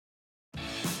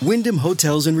Wyndham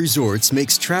Hotels and Resorts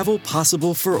makes travel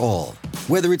possible for all.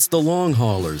 Whether it's the long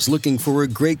haulers looking for a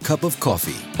great cup of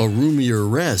coffee, a roomier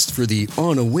rest for the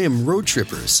on-a-whim road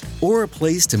trippers, or a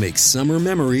place to make summer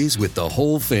memories with the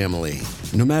whole family.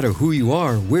 No matter who you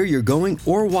are, where you're going,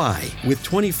 or why, with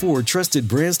 24 trusted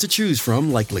brands to choose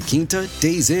from like La Quinta,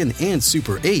 Days Inn, and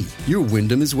Super 8, your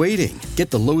Wyndham is waiting.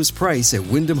 Get the lowest price at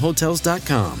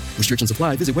WyndhamHotels.com. Restrictions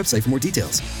apply. Visit website for more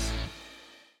details.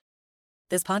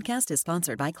 This podcast is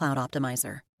sponsored by Cloud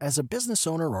Optimizer. As a business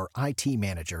owner or IT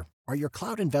manager, are your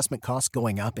cloud investment costs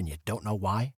going up and you don't know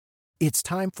why? It's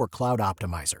time for Cloud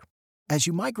Optimizer. As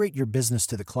you migrate your business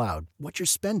to the cloud, what you're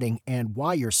spending and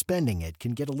why you're spending it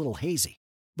can get a little hazy.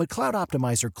 But Cloud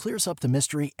Optimizer clears up the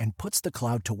mystery and puts the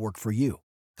cloud to work for you.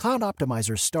 Cloud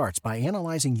Optimizer starts by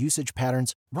analyzing usage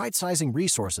patterns, right-sizing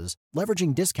resources,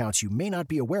 leveraging discounts you may not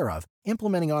be aware of,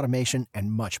 implementing automation,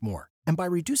 and much more. And by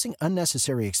reducing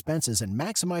unnecessary expenses and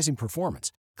maximizing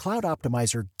performance, Cloud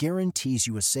Optimizer guarantees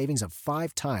you a savings of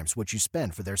 5 times what you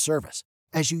spend for their service.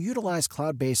 As you utilize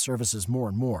cloud-based services more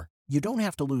and more, you don't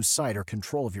have to lose sight or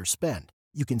control of your spend.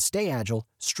 You can stay agile,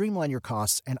 streamline your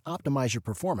costs, and optimize your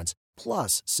performance,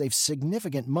 plus save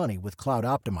significant money with Cloud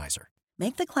Optimizer.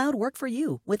 Make the cloud work for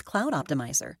you with Cloud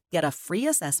Optimizer. Get a free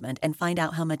assessment and find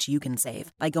out how much you can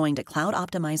save by going to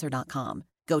cloudoptimizer.com.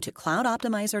 Go to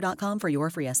cloudoptimizer.com for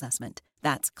your free assessment.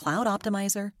 That's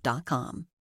cloudoptimizer.com.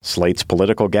 Slate's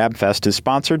Political Gabfest is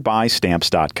sponsored by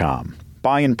Stamps.com.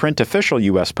 Buy and print official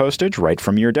U.S. postage right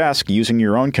from your desk using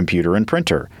your own computer and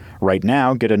printer. Right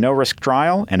now, get a no-risk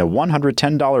trial and a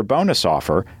 $110 bonus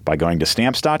offer by going to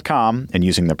Stamps.com and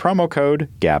using the promo code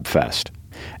GABFEST.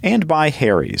 And by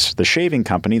Harry's, the shaving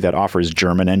company that offers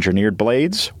German-engineered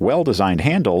blades, well-designed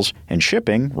handles, and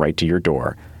shipping right to your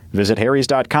door. Visit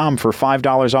harrys.com for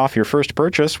 $5 off your first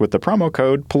purchase with the promo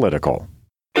code POLITICAL.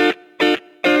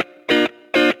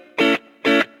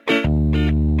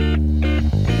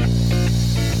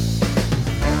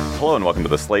 Hello and welcome to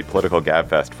the Slate Political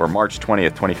Gabfest for March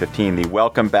 20th, 2015, the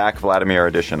Welcome Back Vladimir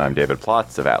edition. I'm David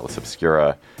Plotz of Atlas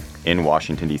Obscura in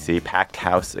Washington, D.C. Packed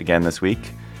house again this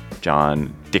week.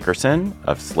 John Dickerson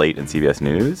of Slate and CBS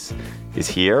News is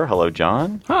here. Hello,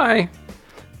 John. Hi.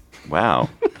 Wow.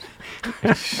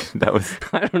 That was...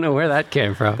 I don't know where that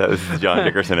came from. That was John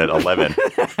Dickerson at 11.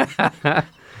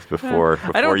 Before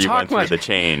you went through the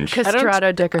change.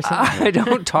 Castrato Dickerson. I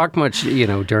don't talk much,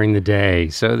 during the day.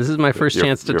 So this is my first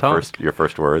chance to talk. Your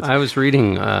first words. I was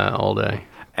reading all day.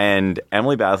 And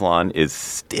Emily Bazelon is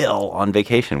still on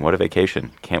vacation. What a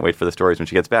vacation. Can't wait for the stories when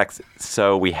she gets back.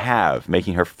 So we have,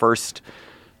 making her first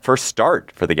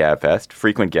start for the Gabfest,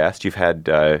 frequent guest. You've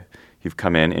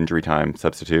come in, injury time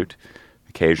substitute,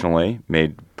 occasionally,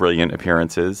 made brilliant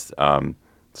appearances,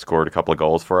 scored a couple of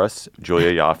goals for us.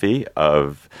 Julia Ioffe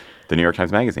of the New York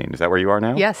Times Magazine. Is that where you are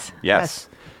now? Yes.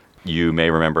 You may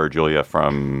remember Julia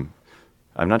from...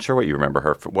 I'm not sure what you remember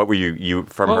her. What were you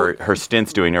from her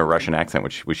stints doing her Russian accent,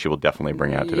 which she will definitely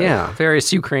bring out today. Yeah,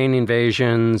 various Ukraine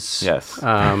invasions. Yes.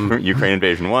 Ukraine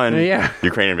Invasion 1. Yeah.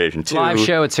 Ukraine Invasion 2. Live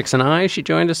show at 6 and I. She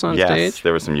joined us on stage. Yes,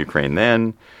 there was some Ukraine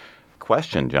then.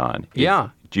 Question, John. Yeah.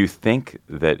 Do you think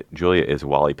that Julia is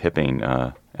Wally Pipping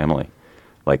Emily?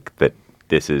 Like that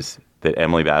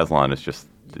Emily Bazelon is just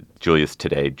Julia's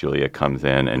today. Julia comes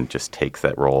in and just takes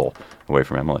that role away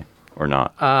from Emily, or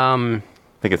not? I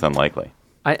think it's unlikely.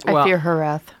 I fear her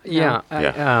wrath. Yeah.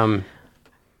 I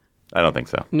don't think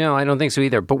so. No, I don't think so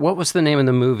either. But what was the name of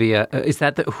the movie? Is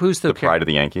that who's the Pride of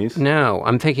the Yankees? No,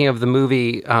 I'm thinking of the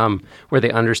movie where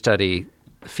the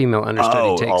female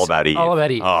understudy takes... All About Eve. All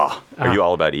About Eve. Oh, are you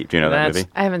All About Eve? Do you know that movie?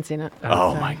 I haven't seen it.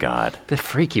 Oh my God. The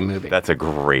freaky movie. That's a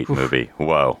great movie.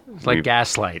 Whoa. It's like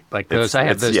Gaslight. Like those. I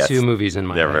have those two movies in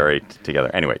my head. They're very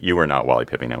together. Anyway, you were not Wally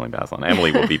Pipping Emily Bazelon.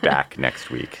 Emily will be back next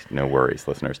week. No worries,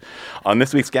 listeners. On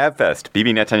this week's Gabfest,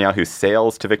 Bibi Netanyahu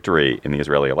sails to victory in the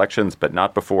Israeli elections, but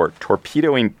not before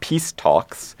torpedoing peace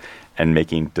talks and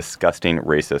making disgusting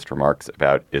racist remarks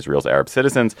about Israel's Arab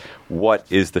citizens. What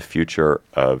is the future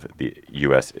of the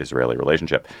U.S.-Israeli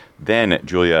relationship? Then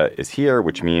Julia is here,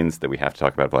 which means that we have to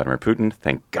talk about Vladimir Putin,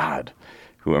 thank God,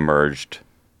 who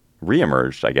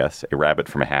re-emerged, I guess, a rabbit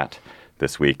from a hat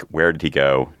this week. Where did he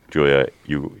go? Julia,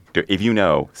 if you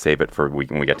know, save it for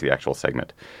when we get to the actual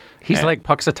segment. He's like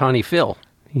Puxatawny Phil.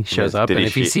 He shows up, and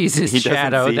if he sees his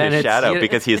shadow, then it's shadow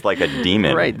because he's like a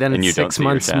demon. Right, then it's 6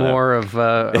 months more of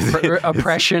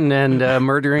oppression and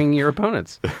murdering your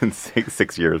opponents.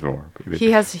 6 years more.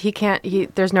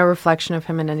 There's no reflection of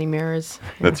him in any mirrors.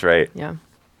 That's right. Yeah.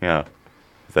 Yeah.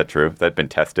 Is that true? Has that been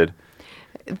tested?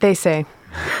 They say.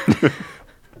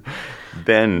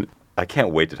 Then I can't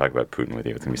wait to talk about Putin with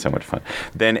you. It's going to be so much fun.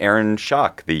 Then Aaron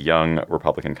Schock, the young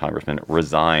Republican congressman,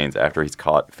 resigns after he's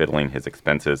caught fiddling his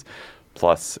expenses.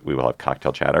 Plus, we will have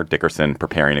cocktail chatter. Dickerson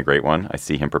preparing a great one. I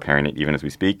see him preparing it even as we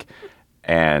speak.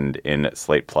 And in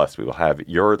Slate Plus, we will have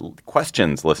your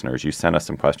questions, listeners. You sent us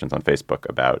some questions on Facebook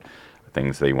about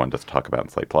things that you wanted us to talk about in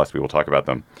Slate Plus. We will talk about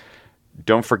them.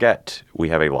 Don't forget, we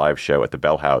have a live show at the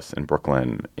Bell House in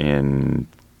Brooklyn in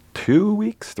 3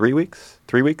 weeks,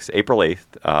 April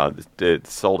 8th.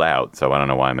 It's sold out, so I don't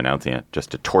know why I'm announcing it,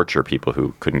 just to torture people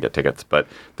who couldn't get tickets. But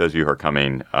those of you who are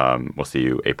coming, we'll see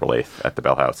you April 8th at the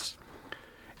Bell House.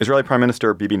 Israeli Prime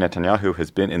Minister Bibi Netanyahu has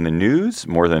been in the news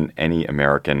more than any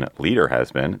American leader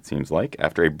has been, it seems like,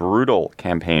 after a brutal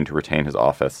campaign to retain his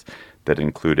office that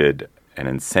included an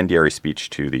incendiary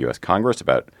speech to the U.S. Congress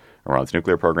about Iran's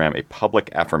nuclear program, a public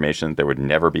affirmation there would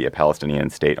never be a Palestinian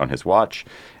state on his watch,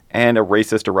 and a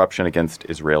racist eruption against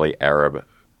Israeli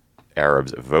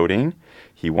Arabs voting.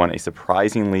 He won a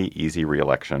surprisingly easy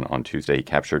re-election on Tuesday. He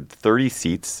captured 30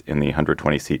 seats in the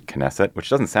 120-seat Knesset, which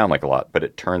doesn't sound like a lot, but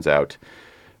it turns out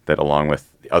that along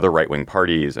with the other right-wing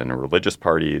parties and religious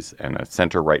parties and a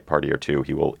center-right party or two,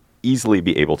 he will easily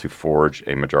be able to forge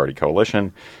a majority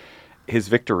coalition. His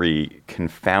victory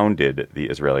confounded the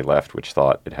Israeli left, which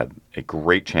thought it had a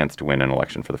great chance to win an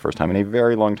election for the first time in a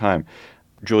very long time.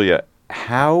 Julia,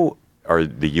 how are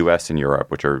the U.S. and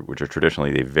Europe, which are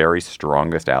traditionally the very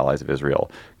strongest allies of Israel,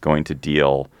 going to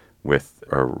deal with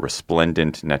a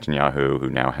resplendent Netanyahu who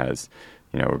now has,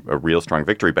 a real strong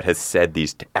victory, but has said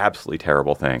these absolutely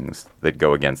terrible things that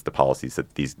go against the policies that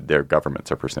their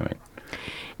governments are pursuing?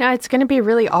 Now, it's going to be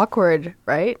really awkward,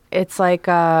 right? It's like,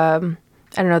 I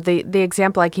don't know, the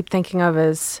example I keep thinking of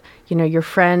is, your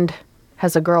friend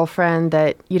has a girlfriend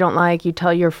that you don't like. You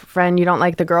tell your friend you don't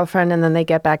like the girlfriend, and then they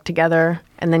get back together,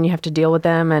 and then you have to deal with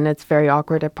them, and it's very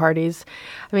awkward at parties.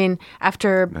 I mean,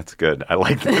 after... That's good. I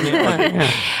like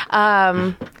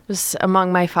that. It was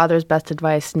among my father's best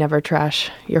advice, never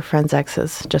trash your friend's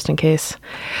exes, just in case.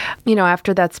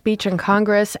 After that speech in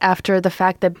Congress, after the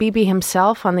fact that Bibi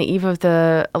himself, on the eve of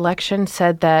the election,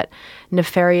 said that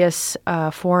nefarious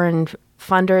foreign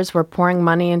funders were pouring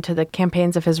money into the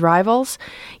campaigns of his rivals.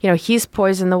 He's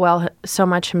poisoned the well so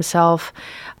much himself.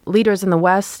 Leaders in the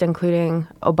West, including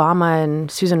Obama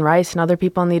and Susan Rice and other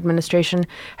people in the administration,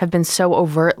 have been so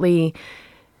overtly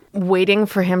waiting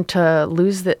for him to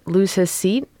lose his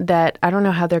seat that I don't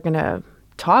know how they're going to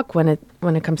talk when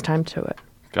it comes time to it.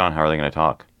 John, how are they going to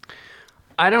talk?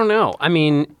 I don't know. I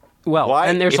mean... Well, why?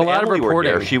 And there's if a lot Emily of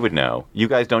reporting. Were here, she would know. You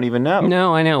guys don't even know.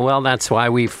 No, I know. Well, that's why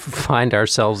we find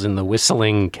ourselves in the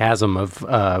whistling chasm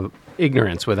of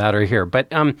ignorance without her here.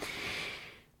 But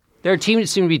there seem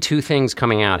to be two things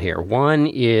coming out here. One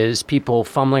is people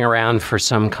fumbling around for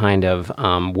some kind of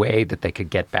way that they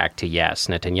could get back to yes.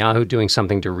 Netanyahu doing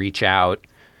something to reach out,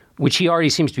 which he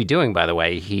already seems to be doing, by the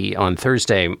way. He, on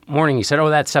Thursday morning, he said,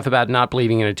 that stuff about not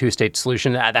believing in a two-state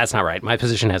solution, that's not right. My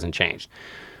position hasn't changed,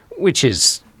 which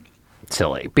is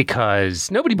silly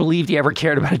because nobody believed he ever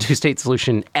cared about a two-state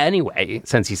solution anyway,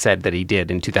 since he said that he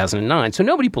did in 2009. So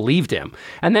nobody believed him.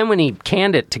 And then when he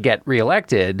canned it to get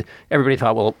reelected, everybody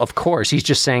thought, well, of course, he's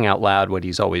just saying out loud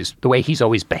the way he's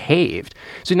always behaved.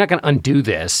 So he's not going to undo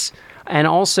this. And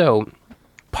also,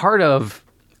 part of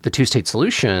the two-state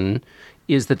solution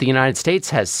is that the United States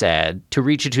has said to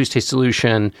reach a two-state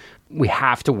solution, we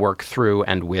have to work through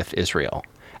and with Israel.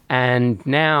 And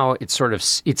now it's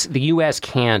the U.S.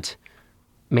 can't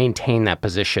maintain that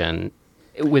position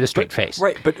with a straight face.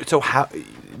 Right. But so how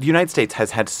the United States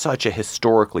has had such a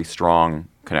historically strong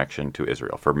connection to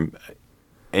Israel for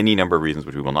any number of reasons,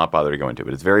 which we will not bother to go into,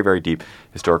 but it's a very, very deep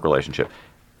historic relationship.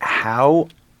 How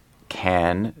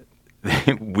can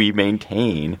we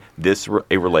maintain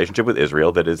a relationship with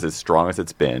Israel that is as strong as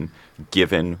it's been,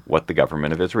 given what the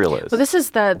government of Israel is? Well,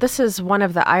 this is one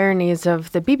of the ironies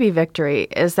of the Bibi victory,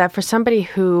 is that for somebody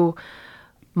who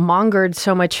mongered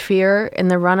so much fear in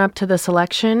the run-up to this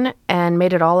election and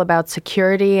made it all about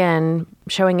security and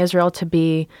showing Israel to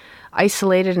be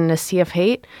isolated in a sea of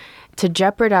hate, to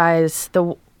jeopardize the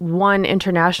one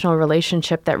international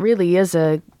relationship that really is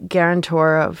a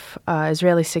guarantor of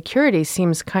Israeli security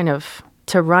seems kind of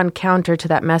to run counter to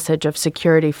that message of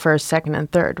security first, second, and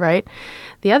third, right?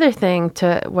 The other thing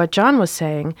to what John was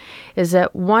saying is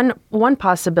that one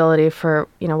possibility for,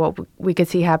 what we could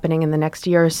see happening in the next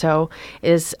year or so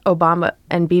is Obama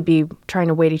and Bibi trying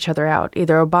to wait each other out.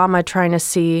 Either Obama trying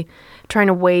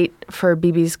to wait for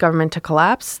Bibi's government to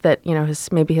collapse, that,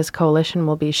 maybe his coalition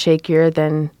will be shakier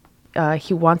than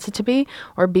he wants it to be,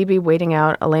 or Bibi waiting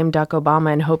out a lame duck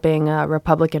Obama and hoping a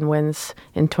Republican wins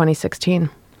in 2016.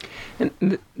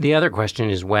 And the other question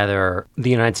is whether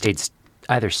the United States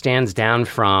either stands down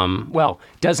from,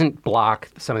 doesn't block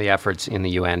some of the efforts in the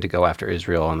UN to go after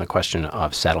Israel on the question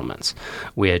of settlements,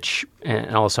 which,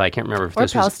 and also I can't remember if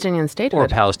this Palestinian was... statehood. Or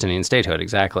Palestinian statehood,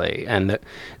 exactly. And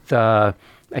I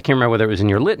can't remember whether it was in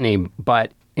your litany,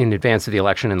 but in advance of the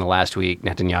election in the last week,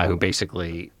 Netanyahu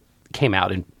basically came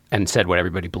out and said what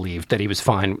everybody believed, that he was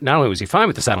fine. Not only was he fine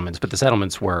with the settlements, but the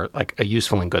settlements were like a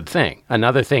useful and good thing.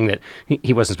 Another thing that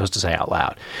he wasn't supposed to say out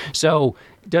loud. So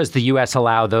does the U.S.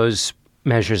 allow those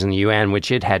measures in the UN,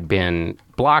 which it had been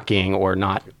blocking or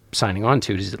not signing on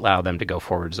to, does it allow them to go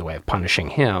forward as a way of punishing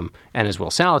him? And as Will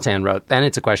Salatin wrote, then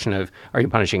it's a question of, are you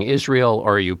punishing Israel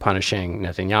or are you punishing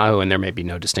Netanyahu? And there may be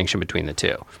no distinction between the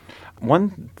two.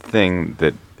 One thing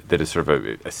that is sort of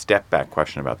a step back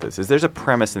question about this is there's a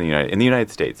premise in the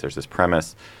United States. There's this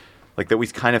premise like that we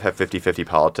kind of have 50-50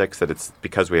 politics, that it's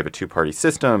because we have a two-party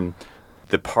system,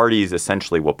 the parties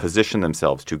essentially will position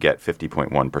themselves to get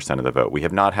 50.1% of the vote. We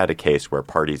have not had a case where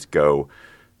parties go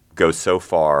so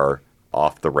far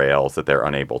off the rails that they're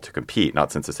unable to compete,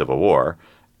 not since the Civil War,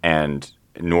 and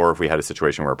nor have we had a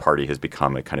situation where a party has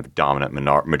become a kind of dominant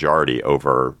majority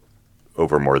over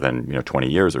more than 20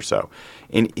 years or so.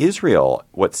 In Israel,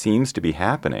 what seems to be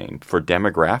happening for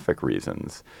demographic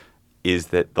reasons is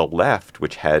that the left,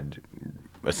 which had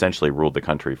essentially ruled the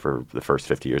country for the first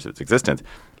 50 years of its existence,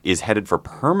 is headed for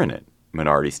permanent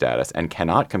minority status and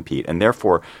cannot compete. And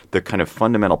therefore, the kind of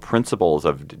fundamental principles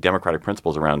of democratic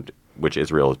principles around which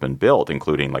Israel has been built,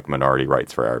 including like minority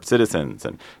rights for Arab citizens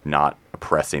and not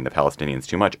oppressing the Palestinians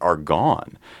too much, are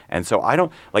gone. And so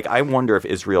I wonder if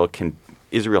Israel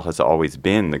has always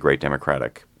been the great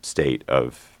democratic state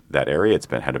of that area. It's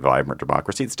had a vibrant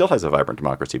democracy. It still has a vibrant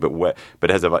democracy, but now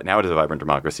it has a vibrant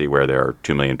democracy where there are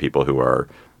 2 million people who are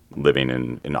living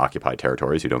in occupied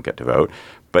territories who don't get to vote.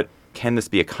 But can this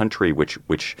be a country which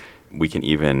we can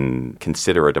even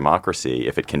consider a democracy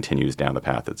if it continues down the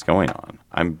path it's going on?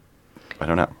 I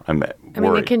don't know. I'm worried. I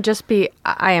mean, it can just be,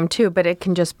 I am too, but it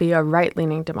can just be a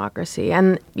right-leaning democracy.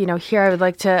 And, here I would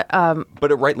like to...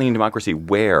 But a right-leaning democracy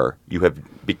where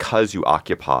because you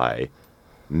occupy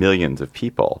millions of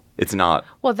people, it's not.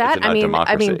 Well,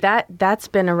 democracy. That's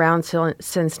been around since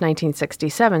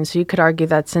 1967. So you could argue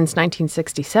that since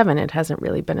 1967, it hasn't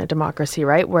really been a democracy,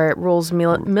 right? Where it rules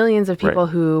millions of people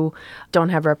who don't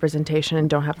have representation and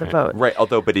don't have the vote. Right.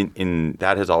 Although, but in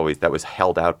that was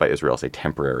held out by Israel as a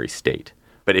temporary state.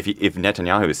 But if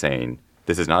Netanyahu is saying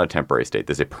this is not a temporary state,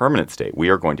 this is a permanent state, we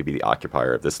are going to be the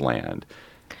occupier of this land,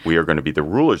 we are going to be the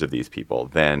rulers of these people,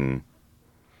 then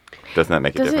doesn't that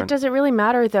make a difference? Does it really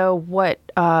matter, though,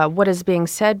 what is being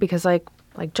said? Because like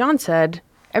John said,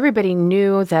 everybody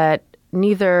knew that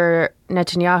neither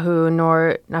Netanyahu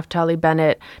nor Naftali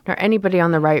Bennett nor anybody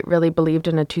on the right really believed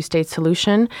in a two-state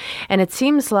solution. And it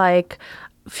seems like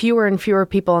fewer and fewer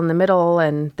people in the middle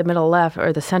and the middle left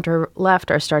or the center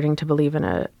left are starting to believing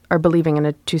in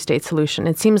a two-state solution.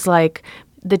 It seems like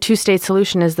the two-state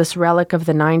solution is this relic of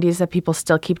the 90s that people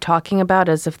still keep talking about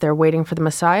as if they're waiting for the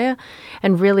Messiah.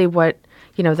 And really what,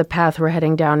 the path we're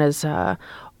heading down is a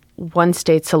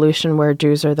one-state solution where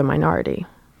Jews are the minority.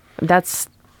 That's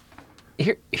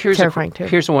terrifying, too.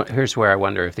 Here's where I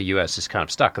wonder if the U.S. is kind of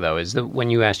stuck, though, is that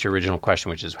when you asked your original question,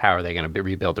 which is how are they going to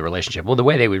rebuild the relationship? Well, the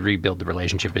way they would rebuild the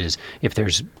relationship is if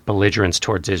there's belligerence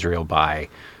towards Israel by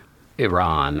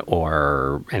Iran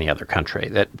or any other country,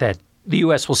 that the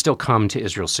U.S. will still come to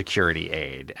Israel's security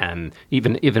aid. And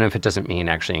even if it doesn't mean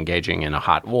actually engaging in a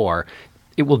hot war,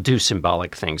 it will do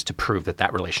symbolic things to prove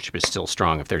that relationship is still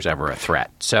strong if there's ever a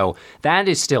threat. So that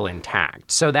is still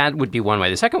intact. So that would be one way.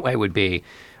 The second way would be...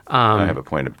 I have a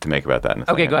point to make about that in a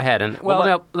second. Okay, go ahead. And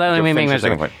let me make my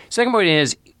second point. Second point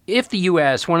is, if the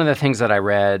U.S., one of the things that I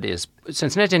read is,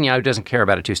 since Netanyahu doesn't care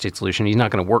about a two-state solution, he's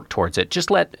not going to work towards it. Just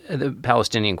let the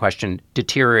Palestinian question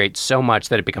deteriorate so much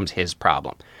that it becomes his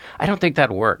problem. I don't think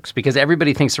that works because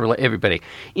everybody thinks everybody.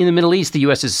 In the Middle East, the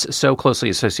U.S. is so closely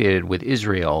associated with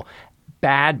Israel.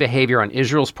 Bad behavior on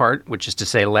Israel's part, which is to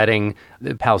say letting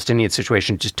the Palestinian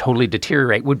situation just totally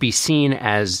deteriorate, would be seen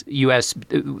as the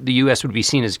U.S. would be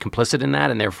seen as complicit in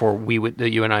that, and therefore the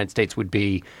United States would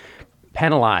be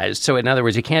penalized. So in other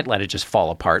words, you can't let it just fall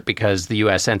apart because the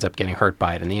U.S. ends up getting hurt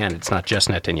by it in the end. It's not just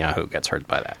Netanyahu who gets hurt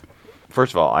by that.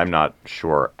 First of all, I'm not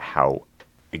sure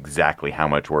exactly how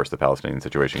much worse the Palestinian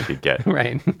situation could get.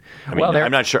 Right. I mean,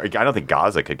 I'm not sure. I don't think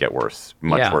Gaza could get worse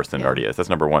worse than it already is. That's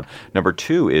number one. Number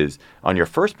two is, on your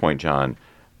first point, John,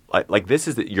 like this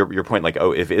is your point, like,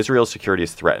 oh, if Israel's security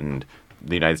is threatened,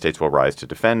 the United States will rise to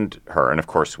defend her. And of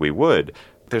course we would.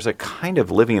 There's a kind of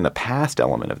living in the past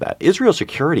element of that. Israel's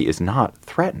security is not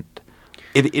threatened.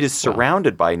 It is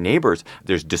surrounded by neighbors.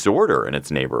 There's disorder in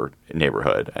its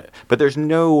neighborhood, but there's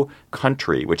no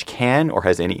country which can or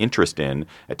has any interest in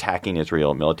attacking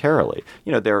Israel militarily.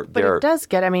 But it does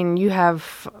get. I mean, you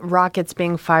have rockets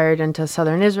being fired into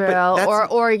southern Israel,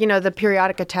 or the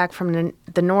periodic attack from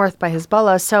the north by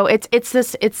Hezbollah. So it's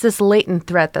this latent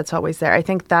threat that's always there. I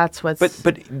think that's what's.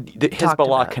 But the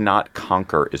Hezbollah cannot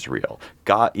conquer Israel.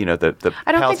 God, the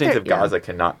Palestinians of Gaza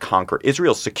cannot conquer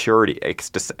Israel's security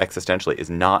existentially is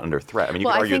not under threat. I mean, you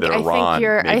can argue that Iran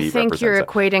I think you're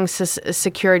equating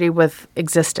security with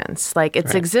existence. Like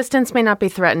its existence may not be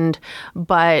threatened,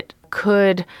 but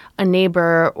could a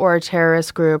neighbor or a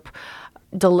terrorist group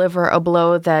deliver a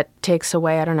blow that takes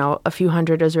away, I don't know, a few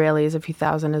hundred Israelis, a few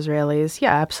thousand Israelis?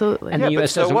 Yeah, absolutely. And the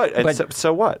US so what?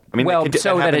 So what? I mean, that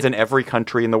happens in every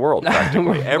country in the world,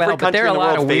 practically. Every country in the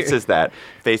world faces that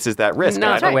risk.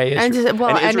 Not the way Israel.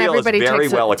 And Israel is very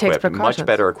well equipped, much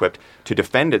better equipped to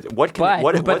defend it. What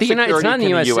security can the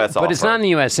U.S. offer? But it's not in the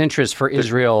U.S. interest for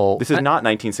Israel. This is not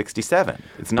 1967.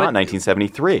 It's not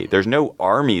 1973. There's no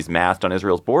armies massed on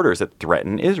Israel's borders that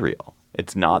threaten Israel.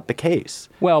 It's not the case.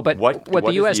 Well, but what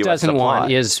the U.S. doesn't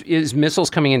want is missiles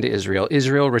coming into Israel,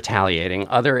 Israel retaliating,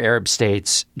 other Arab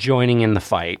states joining in the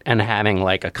fight, and having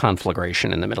like a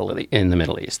conflagration in the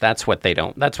Middle East. That's what they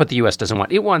don't. That's what the U.S. doesn't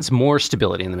want. It wants more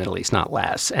stability in the Middle East, not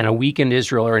less. And a weakened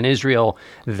Israel, or an Israel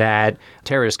that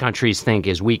terrorist countries think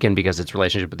is weakened because its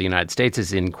relationship with the United States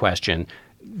is in question,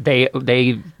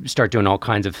 they start doing all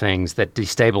kinds of things that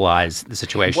destabilize the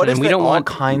situation. What is and we don't want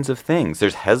all kinds of things?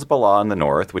 There's Hezbollah in the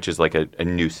north, which is like a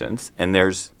nuisance, and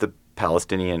there's the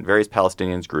various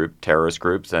Palestinian terrorist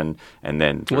groups, and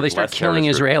then they start killing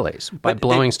Israelis by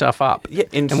blowing stuff up. Yeah,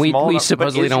 and we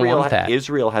supposedly don't want that.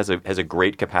 Israel has a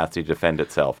great capacity to defend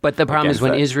itself. But the problem is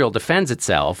when Israel defends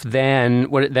itself, then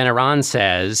Iran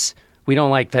says, we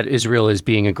don't like that Israel is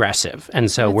being aggressive, and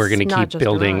so we're going to keep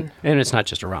building. Iran. And it's not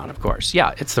just Iran, of course.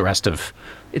 Yeah,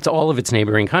 it's all of its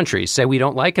neighboring countries say we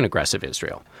don't like an aggressive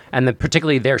Israel, and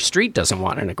particularly their street doesn't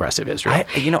want an aggressive Israel.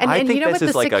 I think this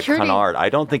is like a canard. I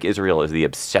don't think Israel is the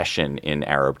obsession in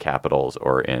Arab capitals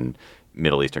or in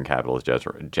Middle Eastern capitals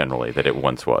generally that it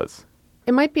once was.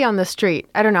 It might be on the street.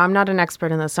 I don't know. I'm not an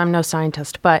expert in this. I'm no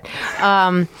scientist, but.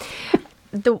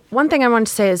 The one thing I want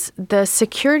to say is the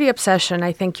security obsession,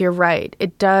 I think you're right.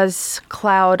 It does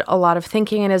cloud a lot of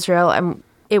thinking in Israel, and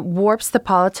it warps the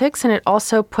politics, and it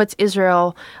also puts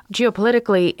Israel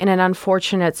geopolitically in an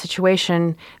unfortunate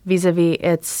situation vis-a-vis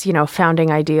its,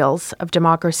 founding ideals of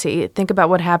democracy. Think about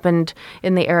what happened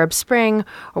in the Arab Spring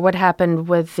or what happened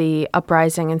with the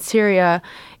uprising in Syria.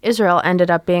 Israel ended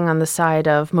up being on the side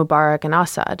of Mubarak and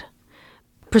Assad,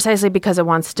 precisely because it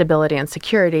wants stability and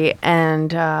security.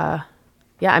 And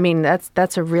yeah, I mean,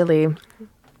 that's a really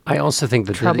I also think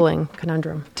that troubling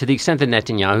conundrum. To the extent that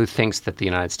Netanyahu thinks that the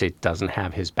United States doesn't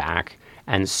have his back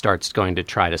and starts going to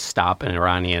try to stop an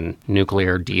Iranian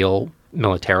nuclear deal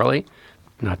militarily,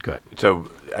 not good.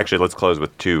 So actually, let's close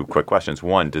with two quick questions.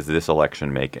 One, does this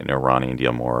election make an Iranian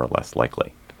deal more or less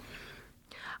likely?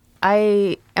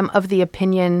 I am of the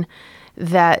opinion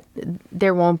that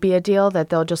there won't be a deal, that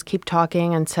they'll just keep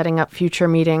talking and setting up future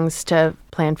meetings to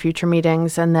plan future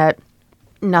meetings, and that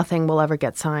nothing will ever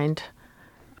get signed.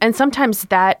 And sometimes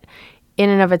that in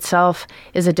and of itself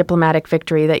is a diplomatic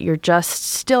victory, that you're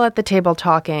just still at the table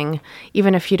talking,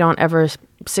 even if you don't ever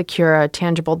secure a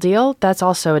tangible deal. That's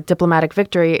also a diplomatic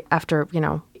victory after,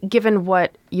 given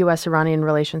what U.S.-Iranian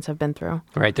relations have been through.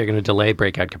 Right. They're going to delay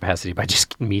breakout capacity by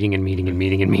just meeting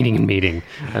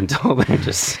until they're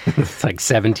just, it's like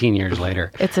 17 years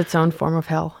later. It's its own form of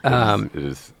hell. It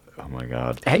is. Oh my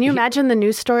God! Can you imagine the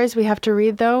news stories we have to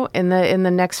read though in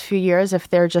the next few years if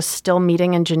they're just still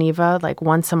meeting in Geneva like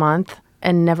once a month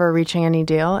and never reaching any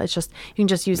deal? It's just you can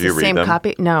just use the same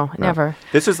copy. No, never.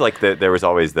 This is like there was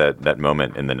always that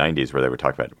moment in the 90s where they would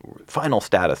talk about final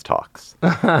status talks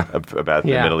about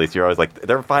the Middle East. You're always like,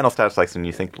 they're final status talks, and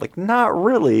you think like, not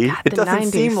really. God, it doesn't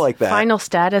 90s. Seem like that. Final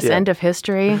status, end of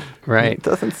history. Right. It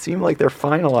doesn't seem like they're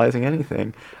finalizing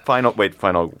anything. Final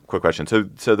quick question.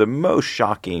 So the most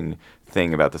shocking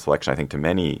thing about this election, I think, to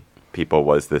many people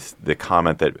was the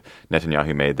comment that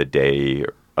Netanyahu made the day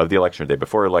of the election, or the day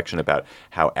before election, about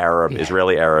how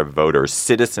Israeli Arab voters,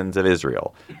 citizens of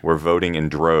Israel, were voting in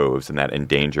droves, and that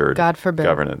endangered God forbid.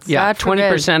 Governance. Yeah,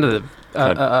 20%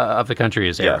 of the country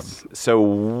is Arab. Yes.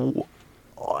 So,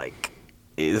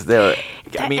 is there?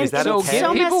 I mean, is that so okay?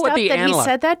 so messed up that he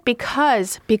said that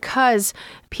because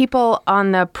people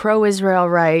on the pro-Israel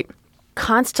right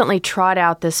constantly trot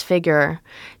out this figure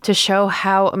to show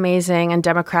how amazing and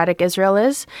democratic Israel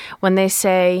is when they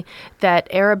say that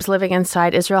Arabs living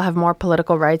inside Israel have more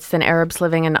political rights than Arabs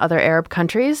living in other Arab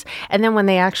countries. And then when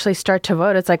they actually start to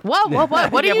vote, it's like, whoa,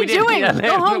 what are you doing?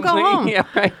 Go home. Yeah,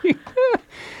 right.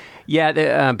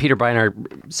 Yeah, Peter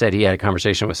Beinart said he had a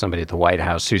conversation with somebody at the White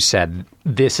House who said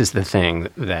this is the thing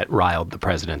that riled the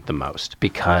president the most.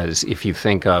 Because if you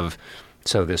think of,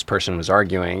 so this person was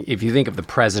arguing, if you think of the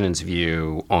president's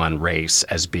view on race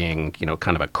as being,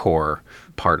 kind of a core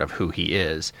part of who he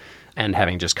is, and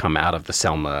having just come out of the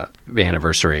Selma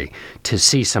anniversary, to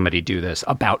see somebody do this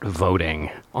about voting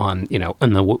on,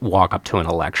 in the walk up to an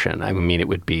election, I mean, it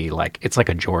would be like, it's like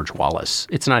a George Wallace.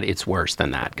 It's worse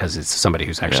than that because it's somebody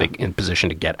who's actually in position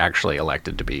to get actually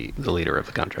elected to be the leader of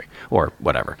the country or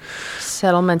whatever.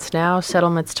 Settlements now,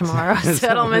 settlements tomorrow,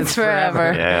 settlements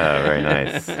forever. Yeah, very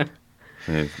nice.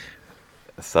 A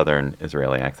Southern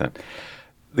Israeli accent.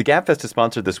 The GabFest is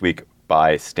sponsored this week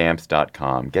by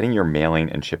Stamps.com. Getting your mailing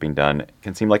and shipping done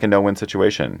can seem like a no-win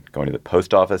situation. Going to the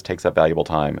post office takes up valuable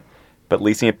time, but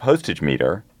leasing a postage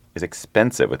meter is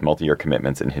expensive with multi-year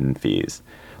commitments and hidden fees.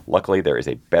 Luckily, there is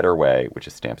a better way, which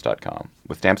is Stamps.com.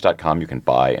 With Stamps.com, you can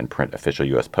buy and print official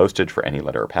U.S. postage for any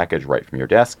letter or package right from your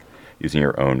desk using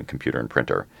your own computer and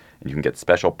printer. And you can get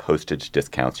special postage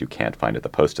discounts you can't find at the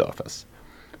post office.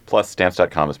 Plus,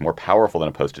 Stamps.com is more powerful than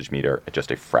a postage meter at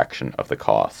just a fraction of the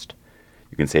cost.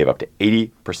 You can save up to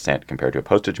 80% compared to a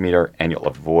postage meter, and you'll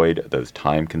avoid those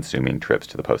time-consuming trips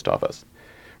to the post office.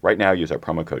 Right now, use our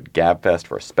promo code GABFEST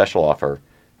for a special offer,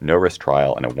 no-risk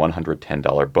trial, and a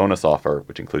 $110 bonus offer,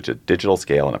 which includes a digital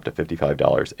scale and up to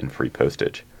 $55 in free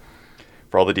postage.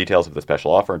 For all the details of the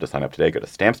special offer and to sign up today, go to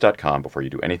Stamps.com. Before you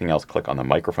do anything else, click on the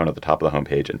microphone at the top of the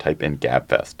homepage and type in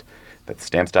GABFEST. That's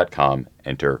Stamps.com.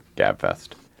 Enter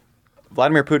GABFEST.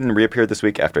 Vladimir Putin reappeared this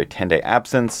week after a 10-day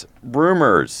absence.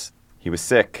 Rumors. He was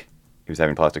sick. He was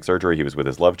having plastic surgery. He was with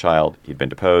his love child. He'd been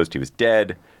deposed. He was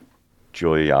dead.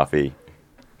 Julia Yaffe.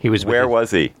 Where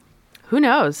was he? Who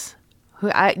knows?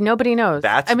 Nobody knows.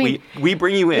 We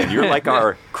bring you in. You're like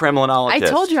our Kremlinologist. I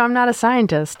told you I'm not a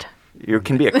scientist. You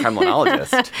can be a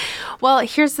Kremlinologist. Well,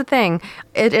 here's the thing.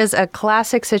 It is a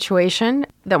classic situation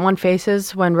that one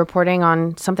faces when reporting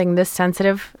on something this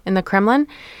sensitive in the Kremlin.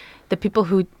 The people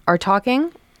who are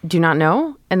talking do not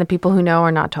know, and the people who know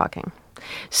are not talking.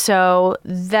 So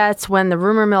that's when the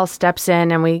rumor mill steps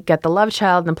in and we get the love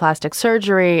child and the plastic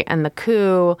surgery and the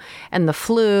coup and the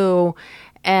flu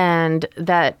and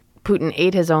that Putin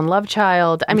ate his own love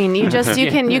child. I mean, you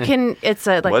can, it's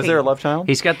a, like. Was there a love child?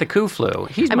 He's got the coup flu.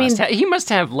 He must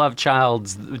have love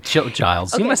childs. Okay,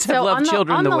 he must have love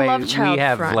children the way we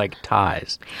have front, like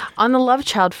ties. On the love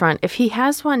child front, if he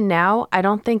has one now, I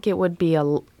don't think it would be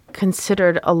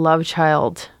considered a love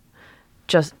child.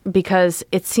 Just because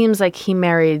it seems like he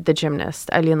married the gymnast,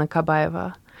 Alina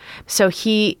Kabaeva. So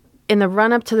in the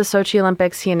run-up to the Sochi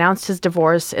Olympics, he announced his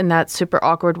divorce in that super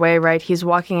awkward way, right? He's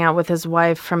walking out with his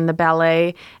wife from the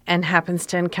ballet and happens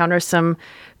to encounter some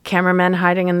cameramen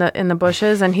hiding in the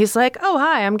bushes. And he's like, oh,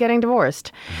 hi, I'm getting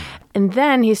divorced. And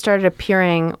then he started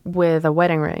appearing with a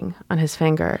wedding ring on his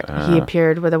finger. He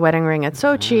appeared with a wedding ring at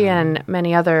Sochi and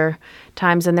many other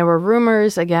times. And there were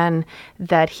rumors, again,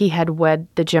 that he had wed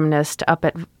the gymnast up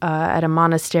at a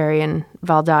monastery in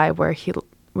Valdai,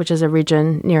 which is a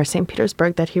region near St.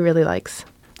 Petersburg that he really likes.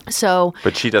 So,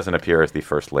 but she doesn't appear as the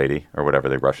first lady or whatever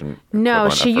the Russian. No,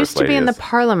 she used to be in the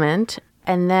parliament,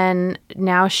 and then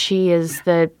now she is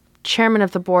the chairman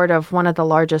of the board of one of the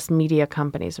largest media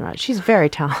companies around. She's very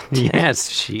talented. Yes,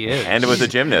 she is. And it was a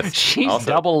gymnast. She's also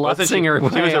double Lutzinger.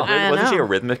 Wasn't she a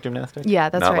rhythmic gymnastic? Yeah,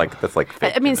 that's not right. That's like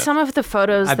fake gymnast. Some of the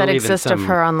photos that exist of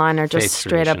her online are just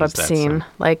straight up obscene.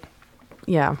 Like,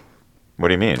 yeah. What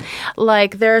do you mean?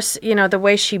 Like, there's, the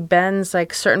way she bends,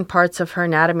 like certain parts of her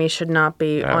anatomy should not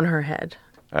be on her head.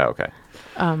 Oh, okay.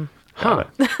 Huh.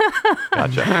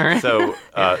 Gotcha. Right. So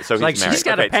he's like married. She's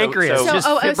got a pancreas just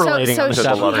fibrillating on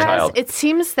the child. It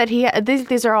seems that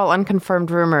these are all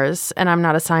unconfirmed rumors, and I'm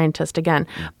not a scientist again.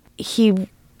 He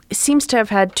seems to have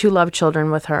had 2 love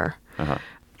children with her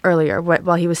earlier,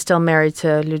 while he was still married to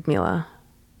Lyudmila.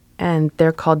 And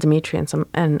they're called Dmitry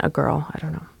and a girl. I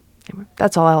don't know. Anyway,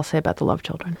 that's all I'll say about the love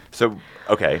children. So,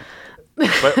 okay.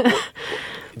 But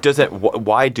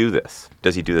why do this?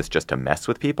 Does he do this just to mess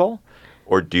with people?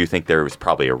 Or do you think there was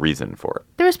probably a reason for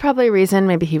it? There was probably a reason.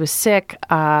 Maybe he was sick.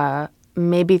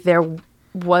 Maybe there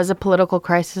was a political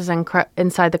crisis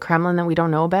inside the Kremlin that we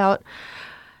don't know about.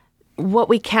 What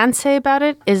we can say about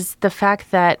it is the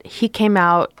fact that he came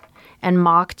out and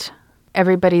mocked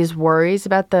everybody's worries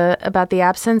about the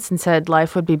absence and said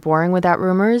life would be boring without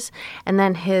rumors. And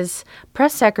then his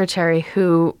press secretary,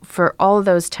 who for all of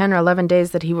those 10 or 11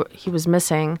 days that he was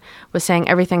missing, was saying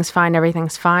everything's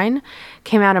fine,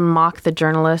 came out and mocked the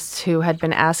journalists who had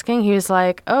been asking. He was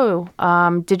like,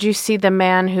 did you see the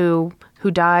man who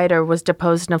died or was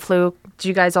deposed in a fluke? Did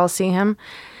you guys all see him?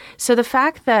 So the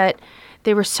fact that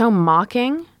they were so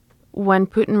mocking when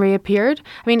Putin reappeared,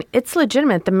 I mean, it's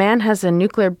legitimate. The man has a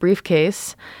nuclear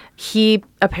briefcase. He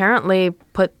apparently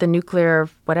put the nuclear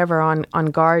whatever on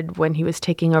guard when he was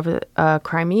taking over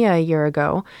Crimea a year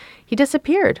ago. He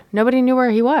disappeared. Nobody knew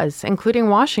where he was, including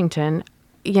Washington.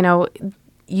 You know,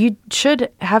 you should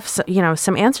have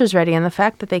some answers ready. And the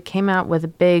fact that they came out with a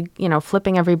big,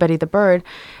 flipping everybody the bird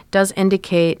does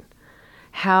indicate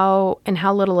how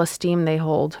little esteem they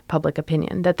hold public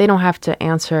opinion, that they don't have to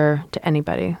answer to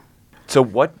anybody. So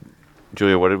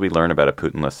Julia, what did we learn about a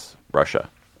Putinless Russia?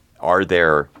 Are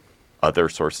there other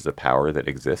sources of power that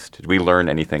exist? Did we learn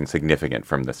anything significant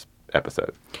from this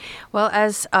episode? Well,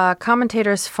 as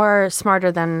commentators far smarter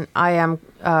than I am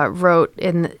wrote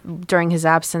during his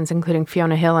absence, including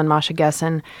Fiona Hill and Masha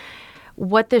Gessen,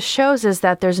 what this shows is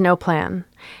that there's no plan.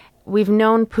 We've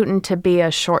known Putin to be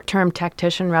a short-term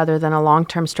tactician rather than a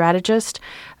long-term strategist.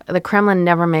 The Kremlin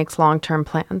never makes long-term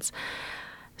plans.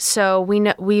 So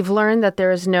we've learned that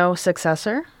there is no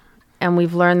successor, and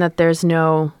we've learned that there's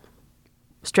no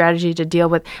strategy to deal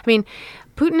with. I mean,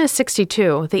 Putin is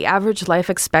 62. The average life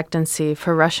expectancy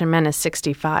for Russian men is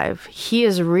 65. He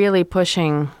is really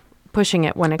pushing it when it comes to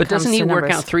numbers. But doesn't he work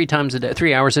out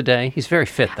 3 hours a day? He's very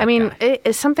fit, that guy.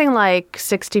 It's something like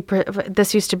 60.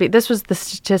 This was the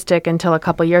statistic until a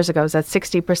couple of years ago, is that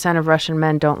 60% of Russian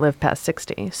men don't live past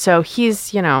 60. So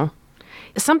he's,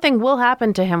 something will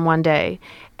happen to him one day.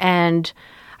 And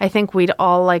I think we'd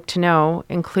all like to know,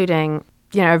 including,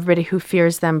 everybody who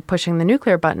fears them pushing the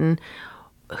nuclear button,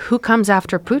 who comes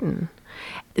after Putin.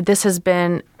 This has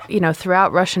been,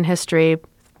 throughout Russian history,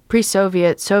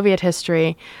 pre-Soviet, Soviet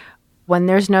history, when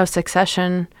there's no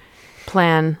succession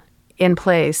plan in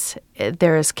place,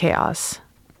 there is chaos.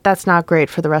 That's not great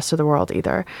for the rest of the world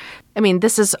either. I mean,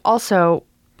 this is also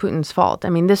Putin's fault. I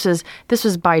mean, this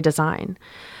was by design.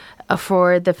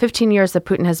 For the 15 years that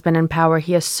Putin has been in power,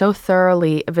 he has so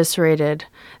thoroughly eviscerated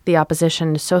the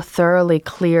opposition, so thoroughly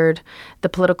cleared the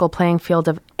political playing field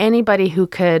of anybody who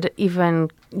could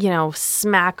even,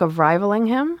 smack of rivaling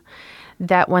him,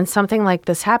 that when something like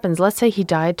this happens, let's say he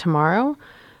died tomorrow,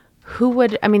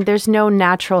 there's no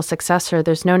natural successor.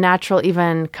 There's no natural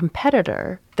even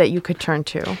competitor that you could turn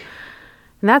to.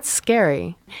 And that's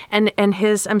scary. And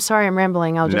I'm sorry I'm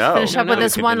rambling. I'll just finish up with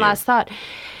this one last thought.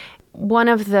 One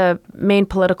of the main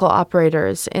political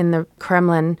operators in the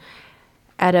Kremlin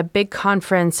at a big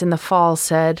conference in the fall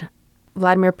said,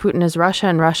 Vladimir Putin is Russia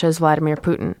and Russia is Vladimir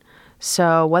Putin.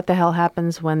 So what the hell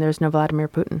happens when there's no Vladimir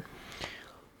Putin?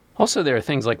 Also, there are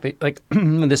things like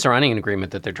this Iranian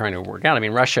agreement that they're trying to work out. I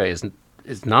mean, Russia is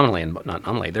nominally, not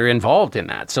nominally, they're involved in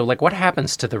that. So, what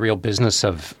happens to the real business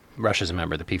of Russia's a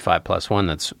member of the P5+1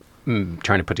 that's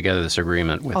trying to put together this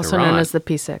agreement with also Iran? Also known as the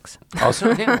P6.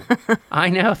 Also, yeah. I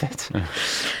know that.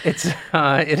 It's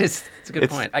a good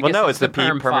point. I guess it's the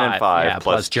Permanent Five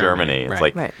plus Germany. It's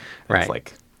right. It's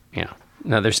like, yeah.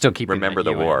 No, they're still keeping. Remember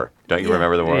the war? Don't you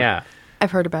remember the war? Yeah. I've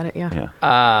heard about it,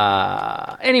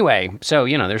 yeah. Anyway, so,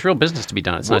 there's real business to be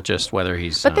done. It's not just whether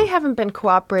he's... But they haven't been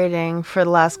cooperating for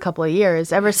the last couple of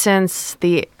years, ever since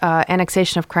the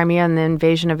annexation of Crimea and the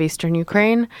invasion of eastern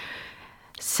Ukraine,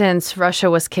 since Russia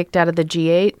was kicked out of the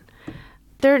G8.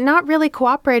 They're not really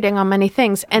cooperating on many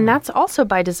things, and that's also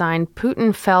by design.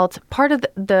 Putin felt part of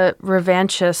the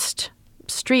revanchist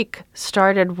streak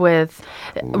started with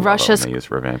Russia's... They use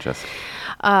revanchist.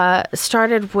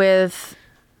 Started with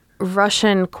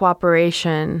Russian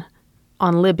cooperation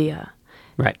on Libya.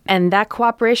 Right. And that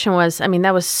cooperation was,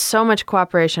 that was so much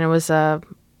cooperation. It was an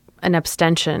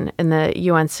abstention in the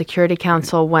UN Security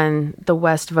Council when the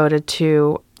West voted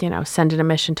to, send in a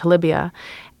mission to Libya.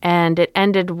 And it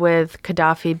ended with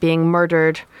Gaddafi being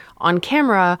murdered on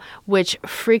camera, which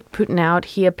freaked Putin out.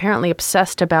 He apparently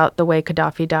obsessed about the way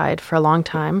Gaddafi died for a long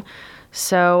time.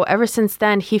 So ever since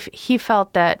then, he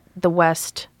felt that the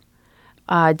West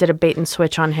did a bait and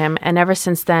switch on him. And ever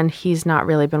since then, he's not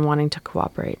really been wanting to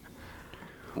cooperate.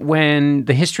 When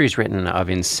the history is written of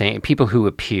insane people who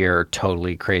appear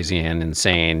totally crazy and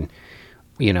insane,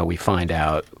 we find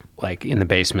out, in the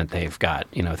basement, they've got,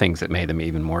 things that made them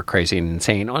even more crazy and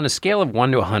insane. On a scale of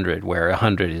 1 to 100, where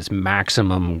 100 is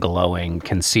maximum glowing,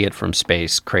 can see it from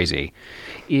space, crazy,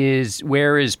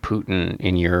 where is Putin,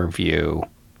 in your view,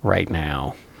 right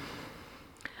now?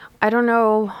 I don't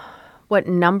know what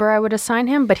number I would assign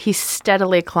him, but he's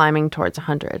steadily climbing towards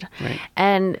 100. Right.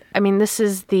 And I mean, this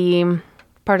is the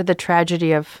part of the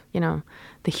tragedy of,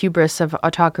 the hubris of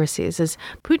autocracies is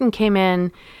Putin came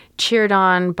in, cheered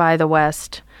on by the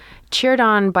West, cheered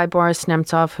on by Boris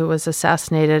Nemtsov, who was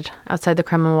assassinated outside the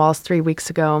Kremlin walls 3 weeks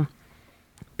ago,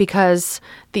 because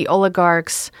the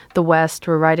oligarchs, the West,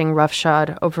 were riding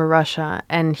roughshod over Russia,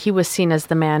 and he was seen as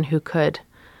the man who could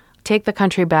take the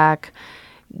country back,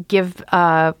 give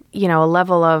a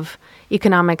level of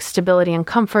economic stability and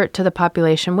comfort to the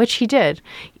population, which he did.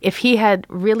 If he had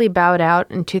really bowed out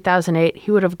in 2008,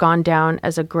 he would have gone down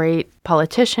as a great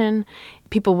politician.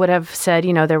 People would have said,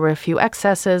 there were a few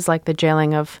excesses like the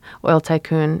jailing of oil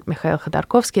tycoon Mikhail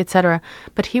Khodorkovsky, etc.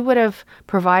 But he would have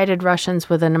provided Russians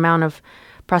with an amount of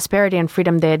prosperity and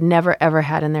freedom they had never, ever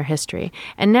had in their history.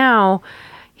 And now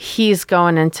he's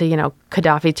going into,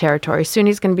 Gaddafi territory. Soon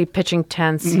he's going to be pitching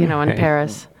tents, in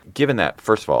Paris. Given that,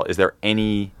 first of all, is there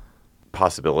any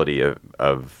possibility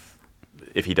of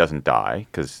if he doesn't die,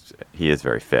 because he is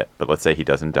very fit, but let's say he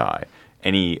doesn't die,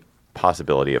 any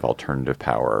possibility of alternative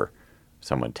power,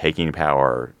 someone taking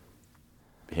power,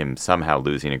 him somehow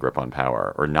losing a grip on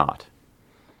power or not?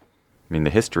 I mean, the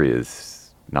history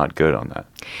is not good on that.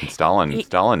 And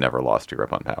Stalin never lost a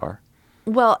grip on power.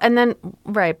 Well, and then,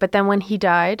 right, but then when he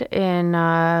died in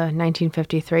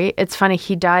 1953, it's funny,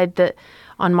 he died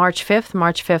on March 5th.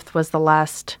 March 5th was the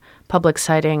last public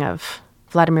sighting of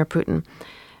Vladimir Putin.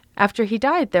 After he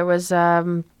died, there was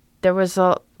a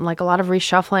lot of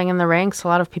reshuffling in the ranks. A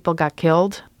lot of people got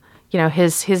killed.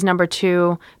 His number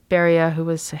two, Beria, who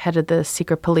was head of the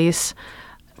secret police,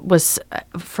 was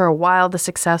for a while the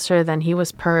successor. Then he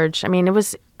was purged. I mean, it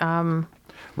was...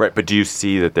 Right, but do you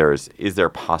see that is there a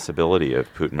possibility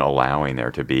of Putin allowing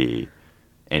there to be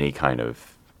any kind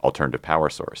of alternative power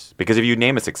source? Because if you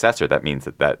name a successor, that means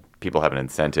that people have an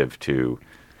incentive to...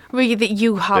 Well,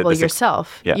 you hobble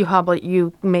yourself. Yeah.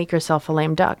 You make yourself a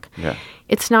lame duck. Yeah.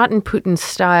 It's not in Putin's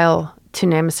style to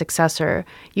name a successor.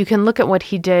 You can look at what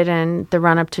he did in the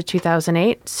run-up to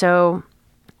 2008. So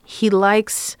he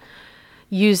likes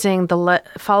using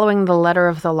following the letter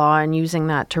of the law and using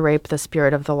that to rape the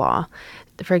spirit of the law.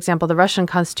 For example, the Russian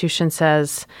constitution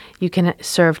says you can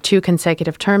serve 2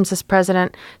 consecutive terms as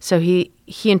president. So he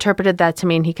interpreted that to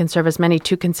mean he can serve as many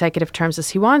 2 consecutive terms as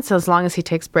he wants, as long as he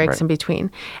takes breaks in between.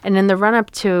 And in the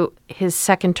run-up to his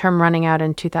second term running out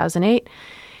in 2008,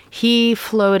 he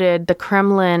floated, the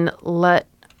Kremlin let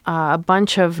a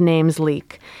bunch of names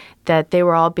leak that they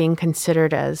were all being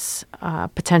considered as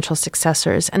potential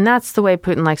successors. And that's the way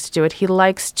Putin likes to do it. He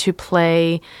likes to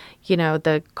play...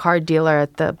 the card dealer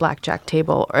at the blackjack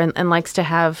table, and likes to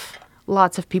have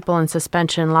lots of people in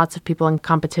suspension, lots of people in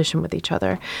competition with each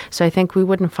other. So I think we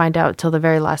wouldn't find out till the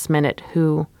very last minute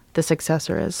who the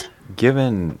successor is.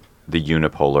 Given the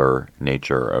unipolar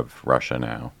nature of Russia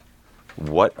now,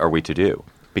 what are we to do?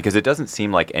 Because it doesn't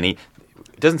seem like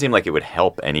it would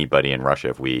help anybody in Russia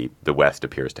if the West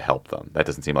appears to help them. That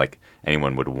doesn't seem like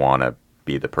anyone would want to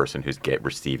be the person who's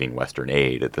receiving Western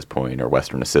aid at this point or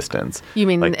Western assistance. You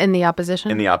mean in the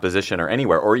opposition? In the opposition or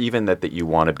anywhere. Or even that you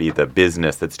want to be the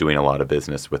business that's doing a lot of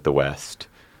business with the West.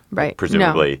 Right.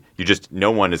 Presumably, no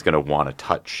one is going to want to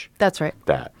touch That's right.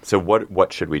 that. So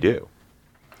what should we do?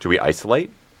 Should we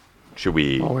isolate? Should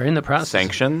we we're in the process.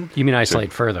 Sanction? You mean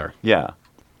isolate further? Yeah.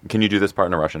 Can you do this part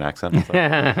in a Russian accent?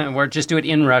 Or just do it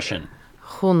in Russian.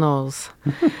 Who knows?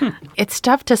 It's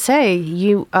tough to say.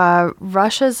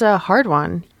 Russia's a hard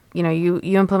one. You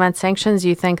implement sanctions,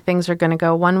 you think things are going to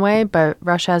go one way, but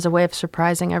Russia has a way of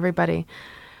surprising everybody.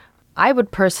 I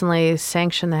would personally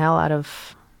sanction the hell out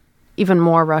of even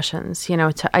more Russians,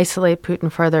 to isolate Putin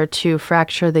further, to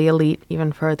fracture the elite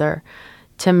even further,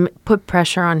 to put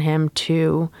pressure on him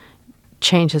to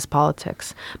change his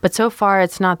politics. But so far,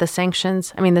 it's not the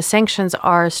sanctions. I mean, the sanctions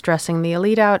are stressing the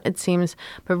elite out, it seems.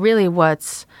 But really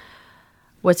what's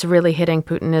really hitting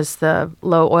Putin is the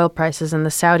low oil prices, and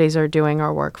the Saudis are doing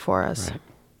our work for us. Right.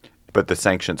 But the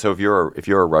sanctions, so if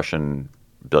you're a Russian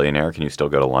billionaire, can you still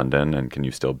go to London and can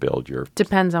you still build your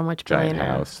Depends on which giant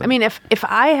billionaire. house? I mean, if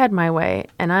I had my way,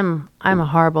 and I'm a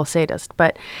horrible sadist,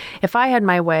 but if I had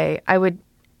my way, I would...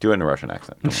 Do it in a Russian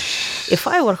accent. If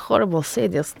I were a horrible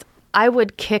sadist, I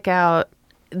would kick out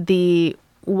the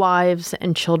wives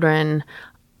and children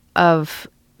of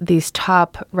these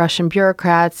top Russian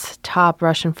bureaucrats, top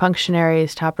Russian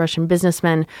functionaries, top Russian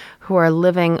businessmen who are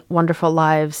living wonderful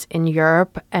lives in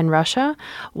Europe and Russia,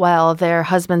 while their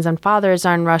husbands and fathers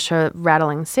are in Russia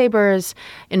rattling sabers,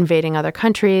 invading other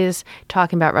countries,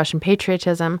 talking about Russian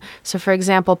patriotism. So, for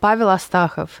example, Pavel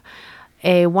Astakhov,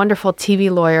 a wonderful TV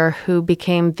lawyer who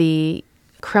became the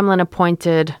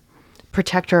Kremlin-appointed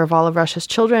protector of all of Russia's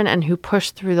children and who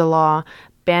pushed through the law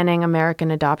banning American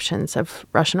adoptions of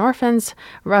Russian orphans.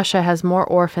 Russia has more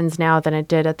orphans now than it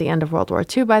did at the end of World War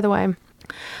II, by the way.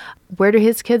 Where do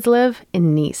his kids live?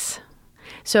 In Nice.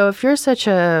 So if you're such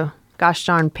a gosh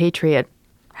darn patriot,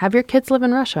 have your kids live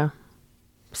in Russia.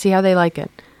 See how they like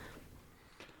it.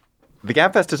 The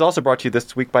GabFest is also brought to you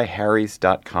this week by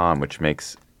Harry's.com, which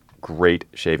makes great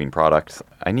shaving products.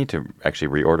 I need to actually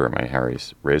reorder my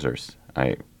Harry's razors.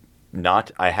 I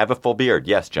have a full beard.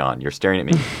 Yes, John, you're staring at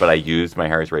me, but I used my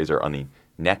Harry's razor on the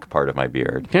neck part of my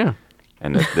beard. Yeah.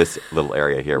 And this little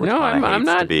area here, which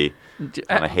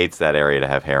Hannah hates that area to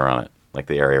have hair on it, like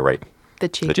the area right. The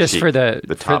cheek. Just for the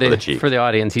top of the cheek. For the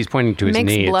audience, he's pointing to his knee.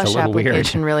 Makes blush it's a little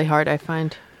application weird. really hard, I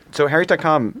find. So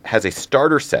Harry's.com has a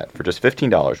starter set for just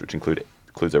 $15, which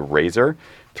includes a razor,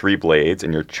 3 blades,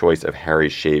 and your choice of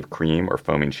Harry's shave cream or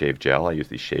foaming shave gel. I use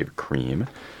the shave cream.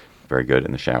 Very good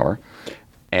in the shower.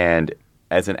 And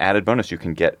as an added bonus, you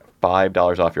can get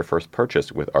 $5 off your first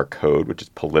purchase with our code, which is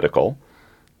political.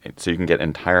 So you can get an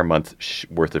entire month's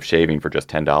worth of shaving for just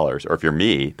 $10. Or if you're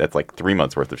me, that's like 3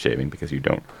 months worth of shaving because I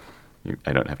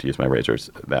don't have to use my razors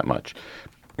that much.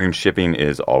 And shipping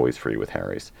is always free with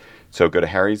Harry's. So go to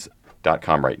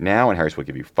Harry's.com right now, and Harry's will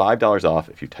give you $5 off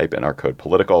if you type in our code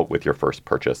political with your first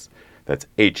purchase. That's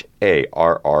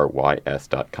HARRYS.com.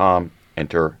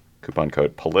 Enter coupon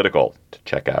code political to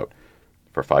check out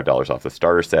for $5 off the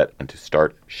starter set and to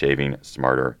start shaving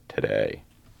smarter today.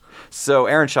 So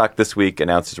Aaron Schock this week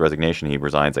announced his resignation. He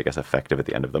resigns, I guess, effective at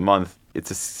the end of the month.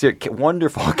 It's a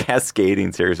wonderful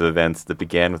cascading series of events that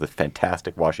began with a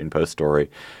fantastic Washington Post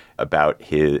story about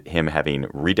him having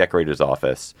redecorated his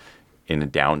office in a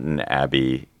Downton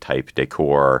Abbey type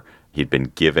decor. He'd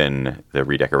been given the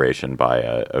redecoration by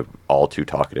a all too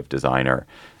talkative designer,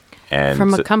 and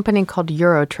from a company called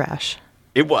Eurotrash.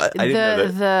 It was. I didn't know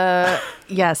that.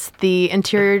 The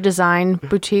interior design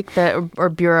boutique or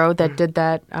bureau that did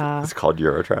that. It's called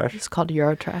Eurotrash. It's called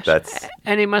Eurotrash.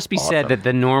 And it must be said that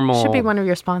the normal should be one of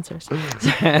your sponsors.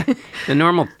 The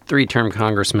normal 3-term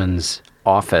congressman's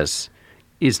office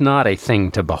is not a thing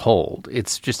to behold.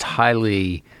 It's just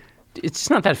it's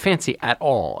not that fancy at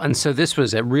all. And so this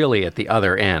was really at the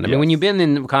other end. I mean, when you've been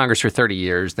in Congress for 30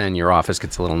 years, then your office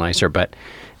gets a little nicer. But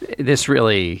this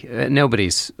really,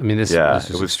 this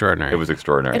was extraordinary. It was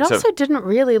extraordinary. It also didn't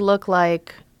really look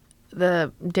like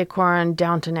the decor on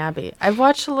Downton Abbey. I've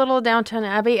watched a little Downton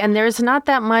Abbey, and there's not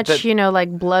that much,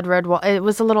 like blood red wall. It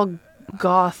was a little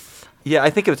goth. Yeah,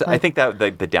 I think it was. I think that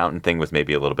the Downton thing was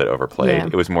maybe a little bit overplayed. Yeah.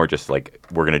 It was more just like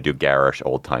we're going to do garish,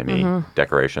 old-timey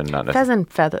decoration, not necessarily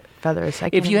pheasant feathers.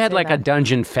 If you had like a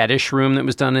dungeon fetish room that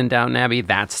was done in Downton Abbey,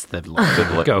 that's the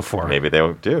look. Go for it. Maybe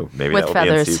they'll do. Maybe that will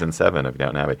be in season 7 of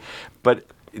Downton Abbey. But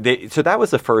so that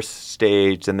was the first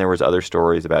stage. Then there was other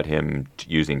stories about him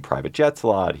using private jets a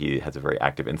lot. He has a very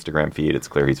active Instagram feed. It's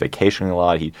clear he's vacationing a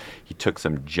lot. He took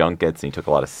some junkets, and he took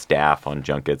a lot of staff on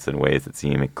junkets in ways that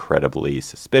seem incredibly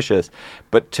suspicious.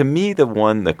 But to me, the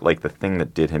thing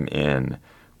that did him in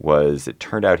was it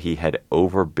turned out he had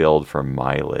overbilled for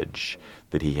mileage.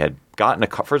 That he had gotten a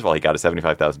car. First of all, he got a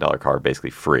 $75,000 car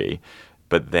basically free.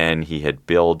 But then he had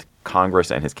billed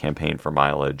Congress and his campaign for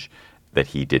mileage that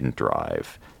he didn't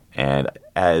drive. And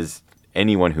as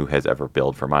anyone who has ever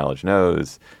billed for mileage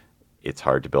knows, it's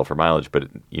hard to bill for mileage. But,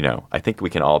 I think we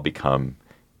can all become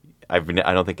 – I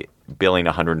don't think billing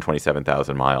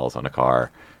 127,000 miles on a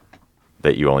car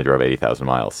that you only drove 80,000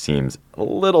 miles seems a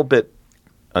little bit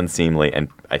unseemly. And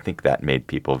I think that made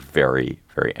people very,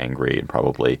 very angry and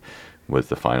probably – was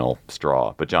the final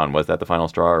straw. But John, was that the final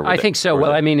straw? I think so.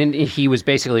 Well, he was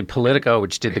basically Politico,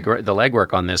 which did the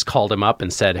legwork on this, called him up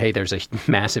and said, hey, there's a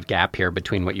massive gap here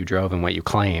between what you drove and what you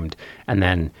claimed. And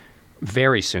then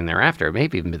very soon thereafter,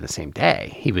 maybe even the same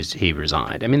day, he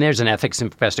resigned. I mean, there's an ethics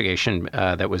investigation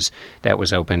that was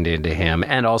opened into him.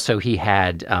 And also he'd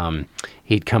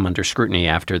come under scrutiny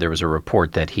after there was a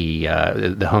report that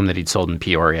the home that he'd sold in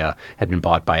Peoria had been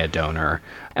bought by a donor.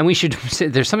 And we should say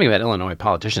there's something about Illinois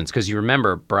politicians, because you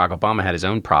remember Barack Obama had his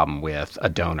own problem with a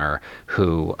donor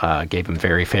who gave him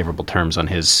very favorable terms on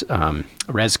his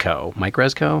Rezko. Mike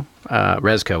Rezko?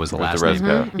 Rezko was the last name.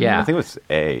 Rezko. Yeah. I think it was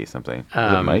A something.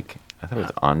 Was it Mike? I thought it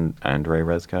was Andre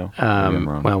Rezko.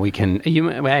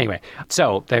 Anyway.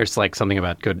 So there's like something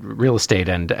about good real estate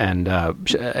and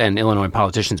Illinois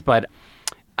politicians. But,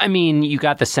 I mean, you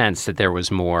got the sense that there was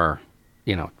more,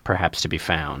 perhaps to be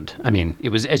found. I mean, it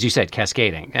was, as you said,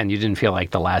 cascading, and you didn't feel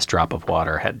like the last drop of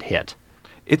water had hit.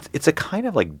 It's a kind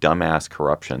of like dumbass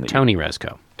corruption. Tony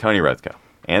Rezko. Anthony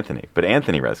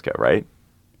Rezko, right?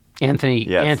 Tony Rezko.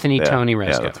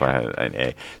 Yeah, that's why I had an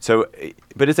A. So,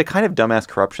 but it's a kind of dumbass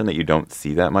corruption that you don't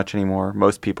see that much anymore.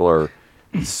 Most people are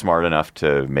smart enough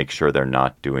to make sure they're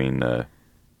not doing the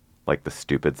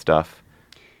stupid stuff?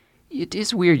 It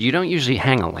is weird. You don't usually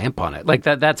hang a lamp on it. Like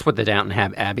that's what the Downton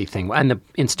Abbey thing and the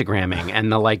Instagramming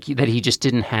and the that he just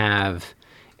didn't have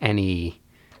any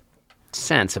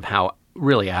sense of how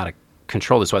really out of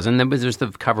control this was. And then there's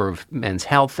the cover of Men's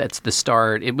Health. That's the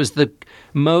start. It was the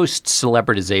most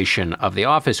celebritization of The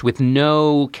Office with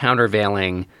no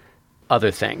countervailing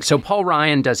other things. So Paul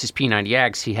Ryan does his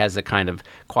P90X. He has a kind of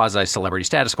quasi-celebrity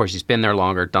status. Of course, he's been there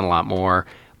longer, done a lot more.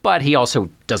 But he also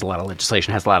does a lot of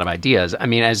legislation, has a lot of ideas. I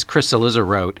mean, as Chris Cillizza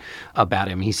wrote about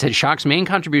him, he said Schock's main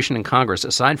contribution in Congress,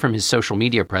 aside from his social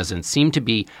media presence, seemed to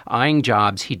be eyeing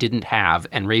jobs he didn't have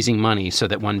and raising money so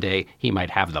that one day he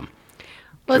might have them.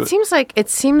 Well, it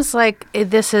seems like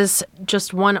this is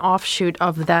just one offshoot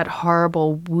of that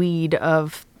horrible weed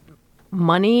of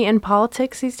money in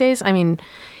politics these days. I mean,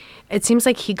 it seems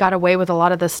like he got away with a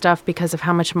lot of this stuff because of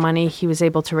how much money he was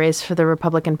able to raise for the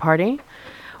Republican Party,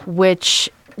 which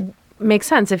makes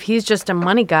sense. If he's just a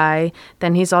money guy,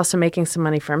 then he's also making some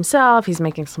money for himself. He's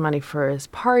making some money for his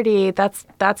party.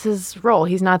 That's his role.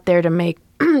 He's not there to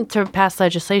to pass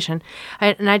legislation.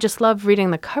 And I just love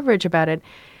reading the coverage about it.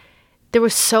 There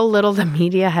was so little the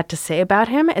media had to say about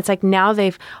him. It's like now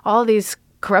all these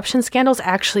corruption scandals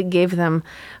actually gave them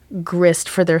grist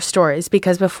for their stories.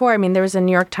 Because before, I mean, there was a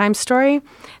New York Times story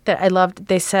that I loved.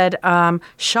 They said,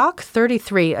 Schock,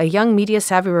 33, a young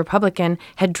media-savvy Republican,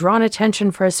 had drawn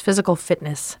attention for his physical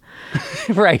fitness.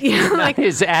 Right.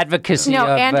 His advocacy of...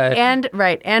 and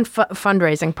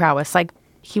fundraising prowess. Like,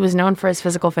 he was known for his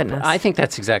physical fitness. I think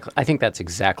that's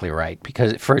exactly right.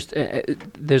 Because first,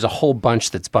 there's a whole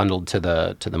bunch that's bundled to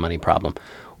the money problem.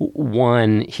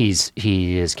 One, he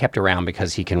is kept around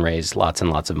because he can raise lots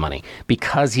and lots of money.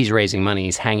 Because he's raising money,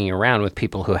 he's hanging around with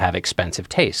people who have expensive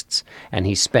tastes, and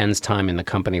he spends time in the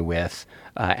company with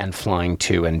and flying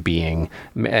to and being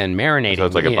and marinating. So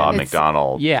it's like a Bob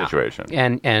McDonald situation.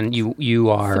 And you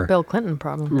are it's the Bill Clinton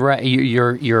problem, right?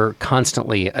 You're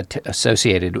constantly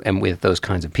associated and with those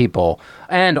kinds of people,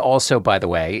 and also, by the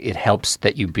way, it helps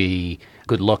that you be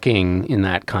good looking in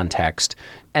that context.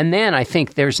 And then I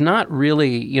think there's not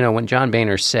really, when John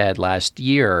Boehner said last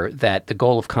year that the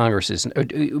goal of Congress is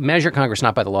measure Congress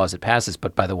not by the laws it passes,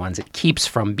 but by the ones it keeps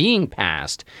from being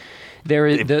passed.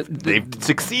 They've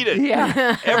succeeded.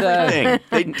 Yeah. Everything.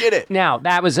 They did it. Now,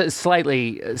 that was a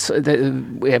slightly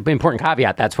important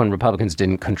caveat. That's when Republicans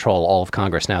didn't control all of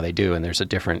Congress. Now they do, and there's a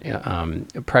different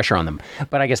pressure on them.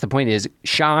 But I guess the point is,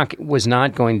 Schock was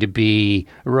not going to be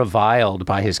reviled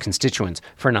by his constituents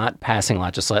for not passing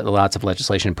lots of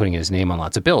legislation and putting his name on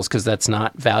lots of bills, because that's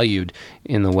not valued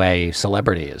in the way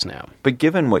celebrity is now. But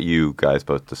given what you guys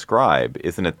both describe,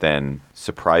 isn't it then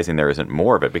surprising there isn't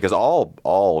more of it? Because all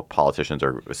politicians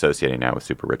are associating now with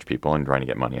super rich people and trying to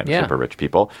get money out of super rich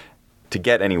people. To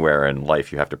get anywhere in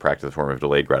life, you have to practice a form of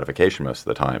delayed gratification most of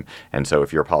the time. And so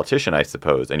if you're a politician, I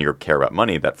suppose, and you care about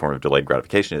money, that form of delayed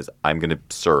gratification is I'm going to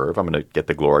serve, I'm going to get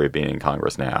the glory of being in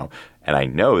Congress now. And I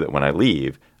know that when I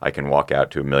leave, I can walk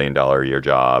out to $1 million a year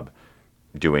job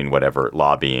doing whatever,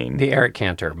 lobbying. The Eric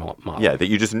Cantor model. Yeah, that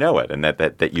you just know it, and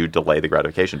that you delay the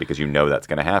gratification because you know that's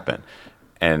going to happen.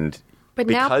 And but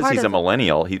because he's a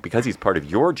millennial, because he's part of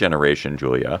your generation,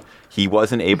 Julia, he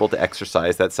wasn't able to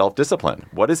exercise that self-discipline.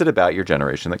 What is it about your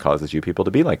generation that causes you people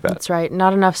to be like that? That's right.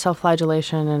 Not enough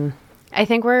self-flagellation. And I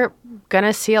think we're going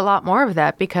to see a lot more of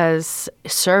that because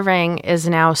serving is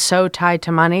now so tied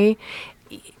to money.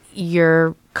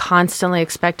 You're constantly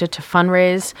expected to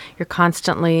fundraise. You're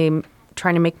constantly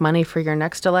trying to make money for your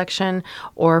next election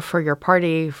or for your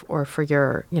party or for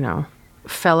your,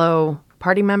 fellow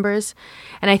party members.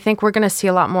 And I think we're going to see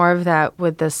a lot more of that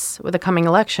with the coming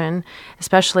election,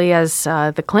 especially as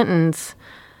the Clintons,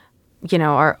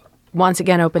 are once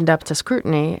again opened up to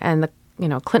scrutiny, and the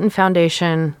Clinton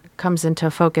Foundation comes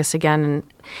into focus again.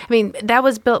 And I mean, that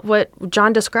was what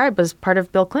John described was part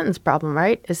of Bill Clinton's problem,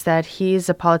 right? Is that he's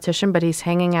a politician, but he's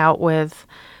hanging out with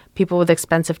people with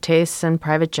expensive tastes and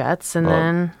private jets, and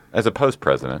then as a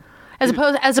post-president. As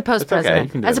a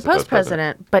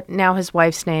post-president, but now his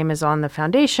wife's name is on the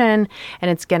foundation, and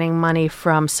it's getting money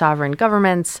from sovereign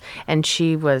governments. And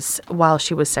while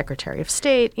she was Secretary of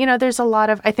State, there's a lot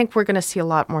of. I think we're going to see a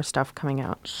lot more stuff coming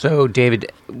out. So,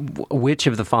 David, which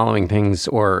of the following things,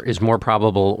 or is more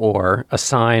probable, or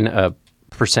assign a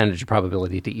percentage of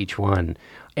probability to each one?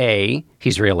 A,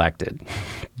 he's reelected.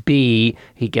 B,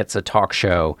 he gets a talk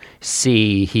show.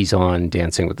 C, he's on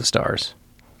Dancing with the Stars.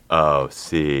 Oh,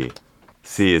 C.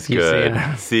 C is good.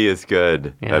 C is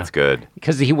good. Yeah. That's good.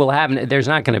 Because he will have. There's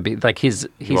not going to be he's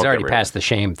already passed the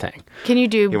shame thing. Can you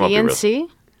do B and C?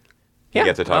 He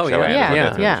gets a talk show.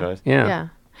 Yeah.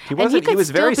 He And he wasn't. could was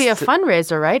still very be a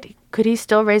fundraiser, right? Could he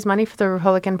still raise money for the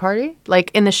Republican Party,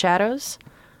 like in the shadows?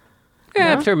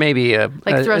 After maybe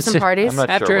Throw some parties? I'm not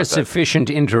after sure a what that- sufficient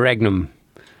interregnum,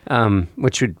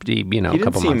 which would be, He a didn't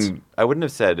couple months. I wouldn't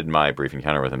have said in my brief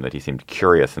encounter with him that he seemed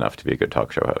curious enough to be a good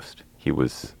talk show host. He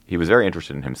was very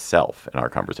interested in himself in our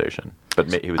conversation.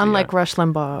 But he was Unlike Rush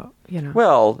Limbaugh,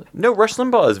 Well, no, Rush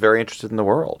Limbaugh is very interested in the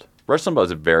world. Rush Limbaugh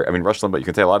is Rush Limbaugh, you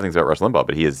can say a lot of things about Rush Limbaugh,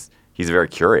 but he's very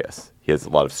curious. He has a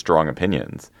lot of strong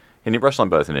opinions. And Rush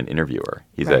Limbaugh isn't an interviewer.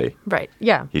 He's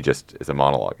he just is a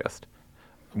monologuist.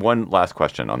 One last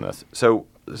question on this. So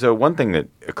one thing that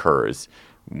occurs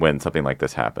when something like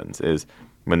this happens is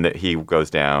when he goes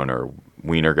down, or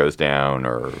Weiner goes down,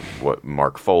 or what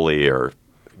Mark Foley, or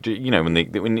when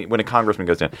a congressman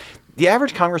goes down, the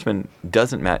average congressman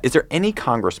doesn't matter. Is there any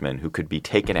congressman who could be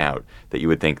taken out that you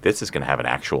would think this is going to have an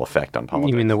actual effect on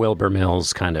politics? You mean the Wilbur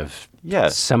Mills kind of?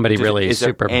 Yes. Somebody really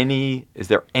super. Is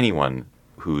there anyone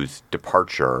whose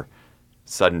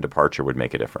sudden departure would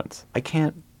make a difference?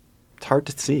 It's hard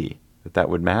to see that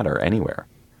would matter anywhere.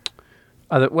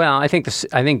 Well, I think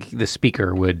the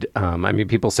speaker would.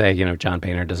 People say John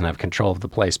Boehner doesn't have control of the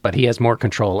place, but he has more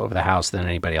control over the House than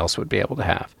anybody else would be able to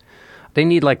have. They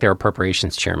need their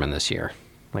appropriations chairman this year,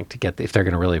 to get if they're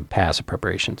going to really pass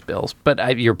appropriations bills.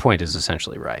 But your point is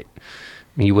essentially right.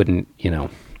 You wouldn't, yeah,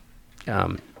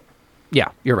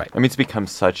 you're right. It's become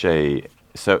the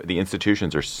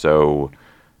institutions are so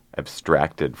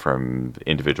abstracted from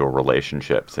individual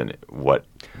relationships and what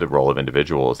the role of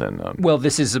individuals in them. Well,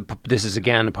 this is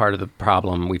again part of the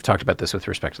problem. We've talked about this with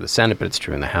respect to the Senate, but it's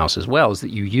true in the House as well. Is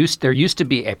that there used to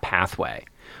be a pathway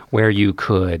where you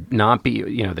could not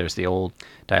be. There's the old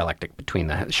dialectic between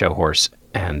the show horse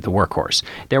and the workhorse.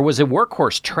 There was a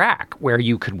workhorse track where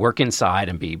you could work inside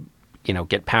and be.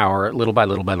 Get power little by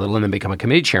little by little, and then become a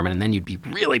committee chairman, and then you'd be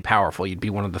really powerful. You'd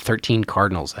be one of the 13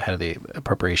 cardinals, the head of the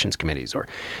appropriations committees, or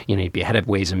you'd be head of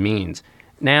Ways and Means.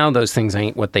 Now those things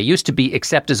ain't what they used to be,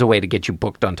 except as a way to get you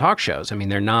booked on talk shows.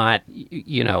 They're not,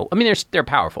 they're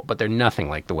powerful, but they're nothing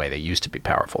like the way they used to be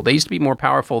powerful. They used to be more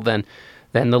powerful than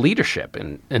the leadership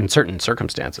in certain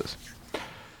circumstances.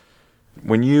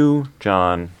 When you,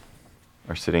 John,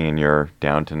 are sitting in your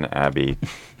Downton Abbey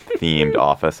themed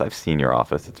office. I've seen your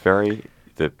office. It's very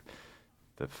the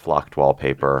flocked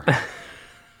wallpaper,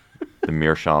 the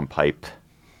meerschaum pipe,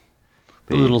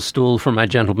 the little stool for my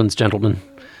gentleman's gentleman.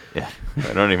 Yeah,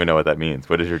 I don't even know what that means.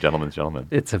 What is your gentleman's gentleman?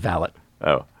 It's a valet.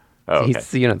 Oh, okay.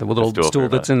 He's the little stool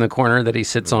that's in the corner that he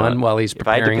sits on while he's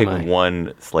preparing. If I had to pick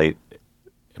one Slate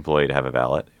employee to have a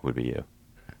valet, it would be you.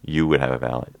 You would have a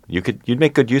valet. You'd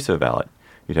make good use of a valet.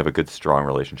 You'd have a good, strong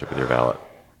relationship with your valet.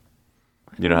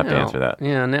 You don't have to answer that.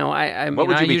 Yeah, no. What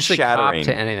would you be usually chattering?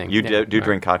 Cop to anything. You do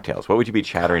drink cocktails. What would you be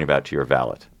chattering about to your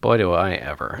valet? Boy, do I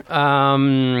ever. What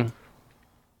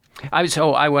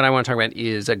I want to talk about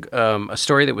is a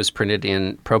story that was printed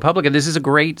in ProPublica. This is a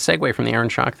great segue from the Aaron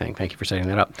Schock thing. Thank you for setting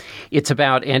that up. It's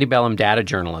about antebellum data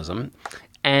journalism.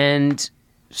 And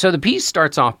so the piece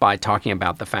starts off by talking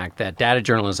about the fact that data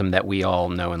journalism that we all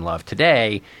know and love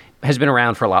today has been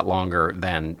around for a lot longer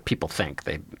than people think.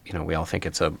 We all think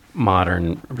it's a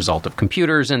modern result of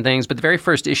computers and things. But the very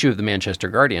first issue of the Manchester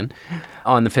Guardian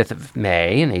on the 5th of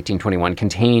May in 1821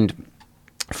 contained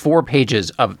 4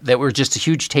 pages that were just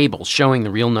huge tables showing the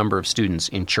real number of students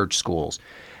in church schools,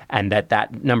 and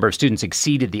that number of students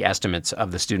exceeded the estimates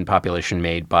of the student population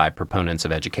made by proponents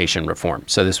of education reform.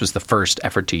 So this was the first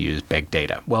effort to use big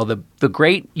data. Well, the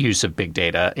great use of big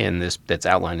data that's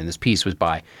outlined in this piece was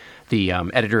by the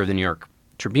editor of the New York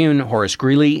Tribune, Horace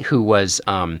Greeley, who was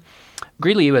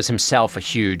himself a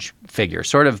huge figure,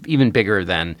 sort of even bigger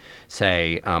than,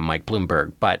 say, Mike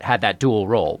Bloomberg, but had that dual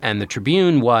role. And the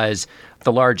Tribune was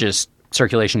the largest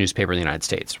circulation newspaper in the United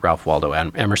States. Ralph Waldo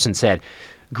Emerson said,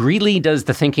 Greeley does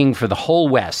the thinking for the whole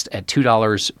West at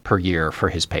 $2 per year for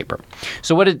his paper.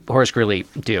 So what did Horace Greeley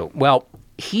do? Well,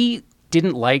 he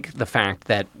didn't like the fact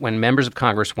that when members of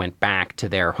Congress went back to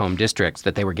their home districts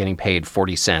that they were getting paid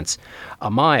 40 cents a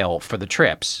mile for the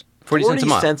trips. 40 cents a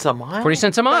mile. 40 cents a mile? 40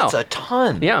 cents a mile. That's a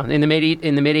ton. Yeah. In the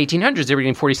mid-1800s, they were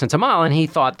getting 40 cents a mile, and he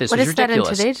thought this was ridiculous.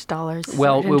 What is that in today's dollars?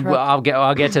 Well, I'll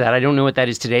get to that. I don't know what that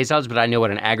is today's dollars, but I know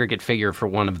what an aggregate figure for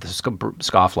one of the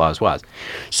scofflaws was.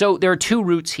 So there are 2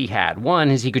 routes he had. One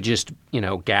is he could just,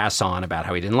 gas on about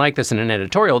how he didn't like this in an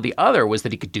editorial. The other was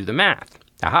that he could do the math.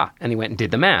 And he went and did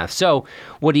the math. So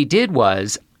what he did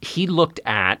was he looked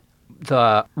at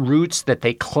the routes that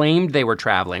they claimed they were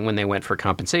traveling when they went for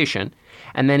compensation.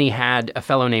 And then he had a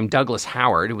fellow named Douglas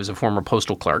Howard, who was a former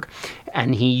postal clerk,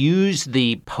 and he used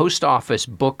the post office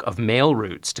book of mail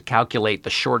routes to calculate the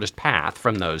shortest path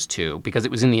from those two, because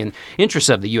it was in the interest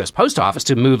of the U.S. Post Office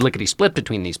to move lickety-split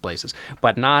between these places,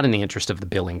 but not in the interest of the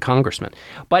billing congressman.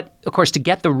 But, of course, to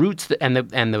get the routes and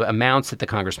the amounts that the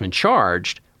congressman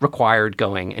charged required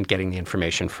going and getting the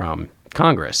information from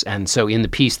Congress. And so in the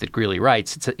piece that Greeley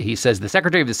writes, he says, the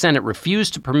Secretary of the Senate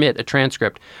refused to permit a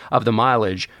transcript of the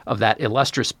mileage of that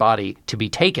illustrious body to be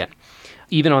taken,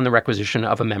 even on the requisition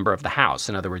of a member of the House.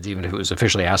 In other words, even if it was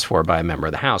officially asked for by a member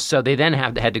of the House. So they then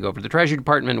had to go over to the Treasury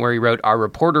Department, where he wrote, our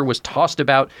reporter was tossed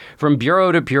about from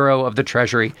bureau to bureau of the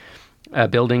Treasury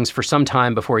buildings for some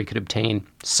time before he could obtain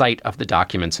sight of the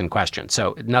documents in question.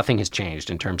 So nothing has changed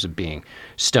in terms of being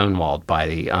stonewalled by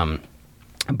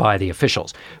the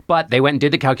officials. But they went and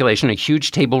did the calculation. A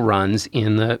huge table runs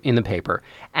in the paper.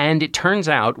 And it turns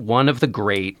out one of the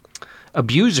great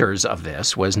abusers of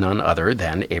this was none other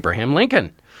than Abraham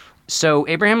Lincoln. So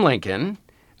Abraham Lincoln,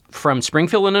 from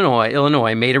Springfield,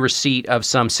 Illinois, made a receipt of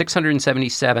some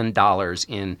 $677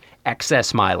 in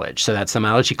excess mileage. So that's the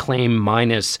mileage he claimed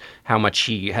minus how much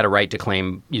he had a right to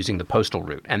claim using the postal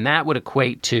route. And that would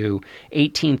equate to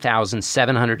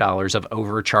 $18,700 of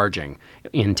overcharging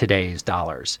in today's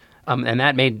dollars. And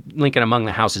that made Lincoln among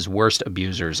the House's worst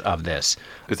abusers of this.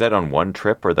 Is that on one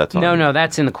trip or that's on... No,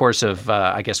 that's in the course of,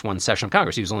 I guess, one session of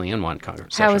Congress. He was only in one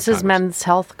Congress. How was his men's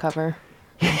health cover?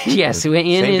 Yes, in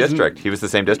same his district. He was the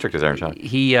same district as Aaron Shaw.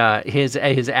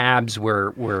 His abs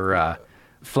were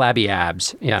flabby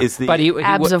abs. Yeah, but he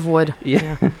of wood.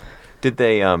 Yeah. Did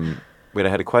they? Wait, I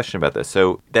had a question about this.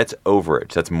 So that's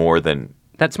overage. That's more than.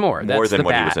 That's more. That's than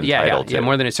what he was entitled to. Yeah,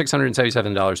 more than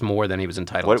 $677 more than he was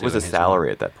entitled to. What was his salary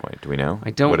at that point? Do we know?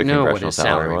 I don't know what his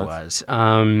salary was.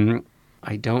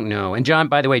 I don't know. And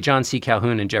by the way, John C.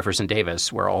 Calhoun and Jefferson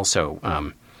Davis were also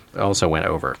went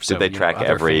over. So, did they track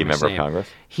every member of Congress?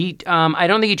 I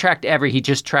don't think he tracked every. He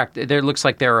just tracked. There looks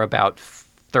like there were about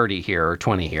 30 here or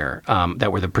 20 here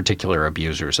that were the particular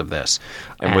abusers of this.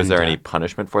 And was there any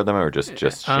punishment for them, or just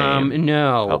shame?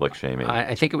 No, public shaming.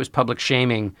 I think it was public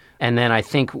shaming, and then I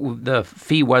think the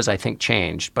fee was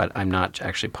changed, but I'm not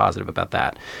actually positive about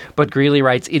that. But Greeley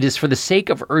writes, it is for the sake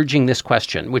of urging this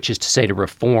question, which is to say to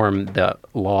reform the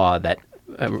law that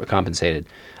compensated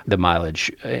the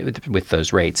mileage with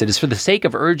those rates. It is for the sake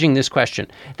of urging this question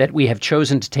that we have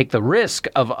chosen to take the risk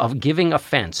of giving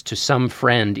offense to some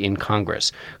friend in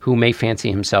Congress who may fancy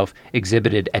himself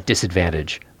exhibited at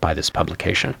disadvantage by this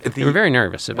publication. They were very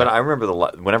nervous about it. But I remember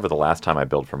whenever the last time I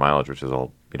billed for mileage, which was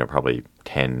probably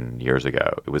 10 years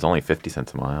ago, it was only 50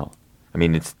 cents a mile. I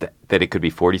mean, it's that it could be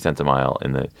 40 cents a mile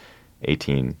in the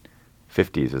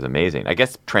 1850s is amazing. I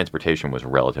guess transportation was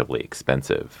relatively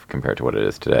expensive compared to what it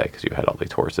is today because you had all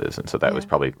these horses, and so that was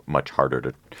probably much harder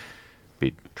to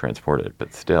be transported,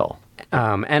 but still.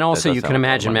 And also you can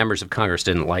imagine members of Congress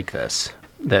didn't like this,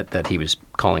 that he was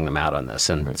calling them out on this,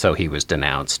 and so he was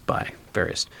denounced by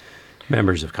various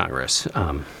members of Congress.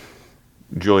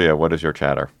 Julia, what is your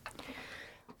chatter?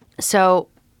 So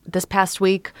this past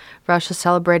week, Russia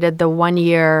celebrated the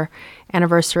 1-year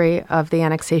anniversary of the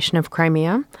annexation of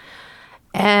Crimea.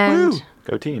 And woo!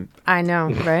 Go team. I know,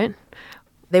 right?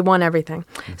 They won everything.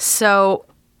 So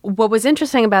what was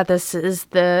interesting about this is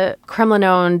the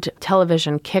Kremlin-owned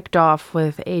television kicked off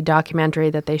with a documentary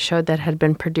that they showed that had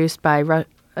been produced by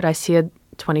Rossiya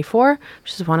 24,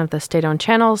 which is one of the state-owned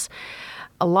channels.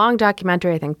 A long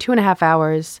documentary, I think 2.5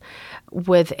 hours,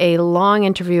 with a long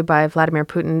interview by Vladimir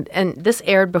Putin. And this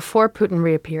aired before Putin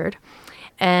reappeared.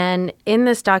 And in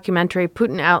this documentary,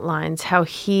 Putin outlines how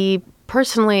he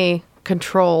personally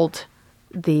controlled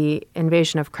the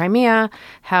invasion of Crimea,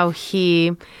 how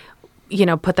he,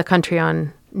 put the country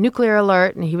on nuclear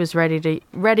alert, and he was ready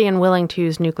and willing to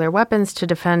use nuclear weapons to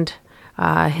defend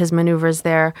his maneuvers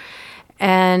there,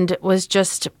 and was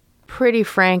just pretty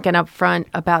frank and upfront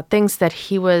about things that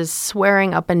he was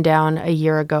swearing up and down a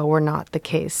year ago were not the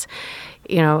case.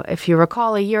 If you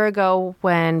recall, a year ago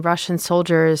when Russian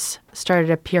soldiers started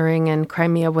appearing in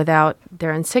Crimea without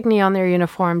their insignia on their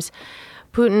uniforms,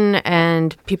 Putin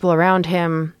and people around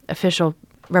him, official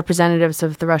representatives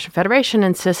of the Russian Federation,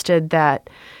 insisted that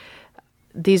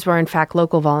these were in fact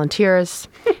local volunteers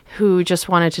who just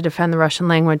wanted to defend the Russian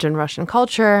language and Russian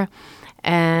culture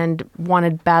and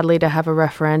wanted badly to have a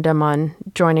referendum on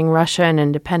joining Russia and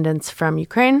independence from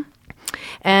Ukraine.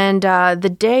 And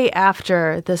the day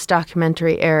after this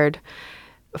documentary aired,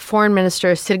 Foreign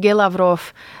Minister Sergei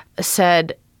Lavrov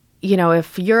said,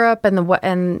 if Europe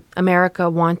and America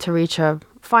want to reach a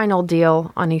final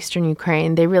deal on eastern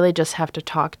Ukraine. They really just have to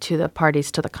talk to the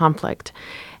parties to the conflict.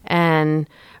 And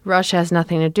Russia has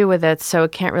nothing to do with it, so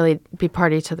it can't really be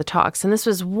party to the talks. And this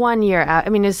was 1 year out. I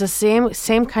mean, it's the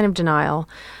same kind of denial.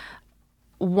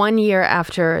 1 year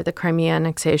after the Crimea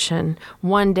annexation,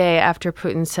 1 day after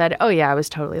Putin said, "Oh yeah, I was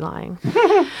totally lying,"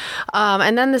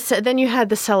 and then you had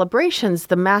the celebrations,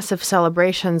 the massive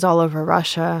celebrations all over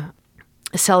Russia,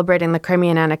 celebrating the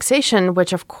Crimean annexation,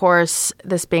 which of course,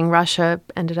 this being Russia,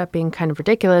 ended up being kind of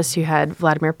ridiculous. You had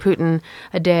Vladimir Putin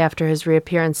a day after his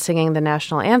reappearance singing the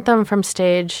national anthem from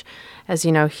stage. As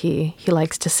you know, he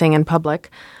likes to sing in public.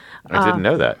 I didn't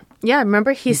know that. Yeah,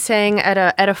 remember he sang at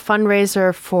a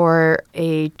fundraiser for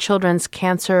a children's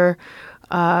cancer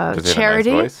Does he charity.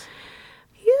 have a nice voice?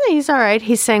 He's all right.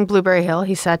 He sang Blueberry Hill.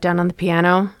 He sat down on the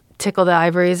piano, tickled the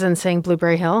ivories, and sang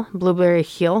Blueberry Hill.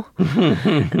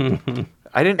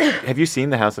 Have you seen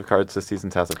this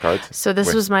season's House of Cards? So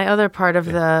this was my other part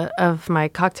of my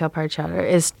cocktail party chatter.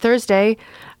 Is Thursday,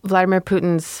 Vladimir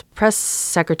Putin's press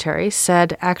secretary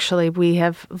said, actually,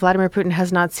 Vladimir Putin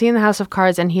has not seen the House of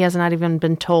Cards, and he has not even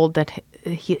been told that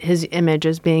his image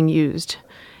is being used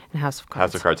in House of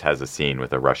Cards. House of Cards has a scene with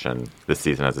this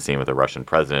season has a scene with a Russian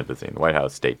president visiting the White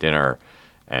House, state dinner,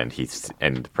 and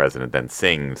the president then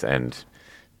sings and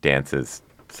dances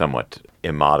somewhat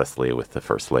immodestly with the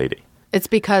first lady. It's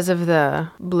because of the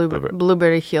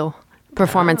Blueberry Hill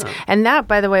performance. And that,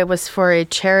 by the way, was for a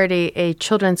charity, a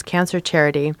children's cancer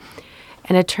charity.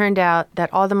 And it turned out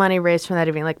that all the money raised from that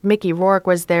evening, like Mickey Rourke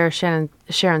was there, Sharon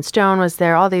Stone was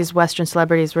there, all these Western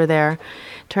celebrities were there.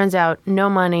 Turns out no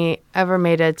money ever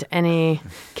made it to any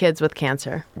kids with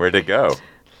cancer. Where'd it go?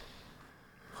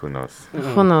 Who knows?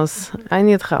 Who knows? I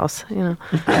need house, you know.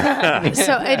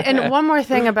 So, and one more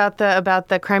thing about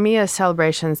the Crimea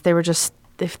celebrations, they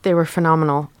were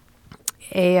phenomenal.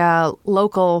 A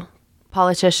local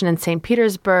politician in St.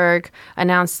 Petersburg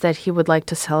announced that he would like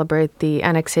to celebrate the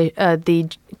the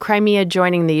Crimea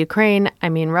joining the Ukraine. I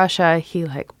mean Russia. He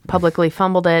publicly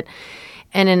fumbled it,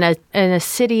 and in a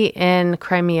city in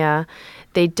Crimea,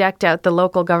 the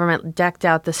local government decked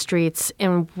out the streets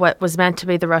in what was meant to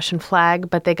be the Russian flag,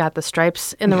 but they got the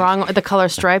stripes in the color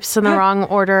stripes in the wrong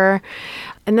order.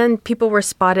 And then people were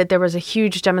spotted. There was a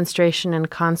huge demonstration and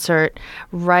concert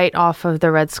right off of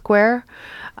the Red Square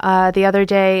the other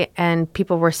day, and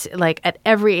people were at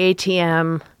every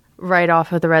ATM right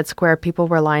off of the Red Square, people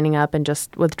were lining up and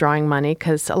just withdrawing money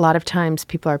because a lot of times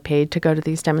people are paid to go to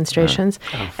these demonstrations.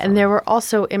 And there were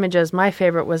also images. My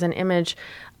favorite was an image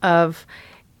of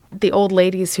the old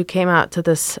ladies who came out to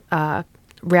this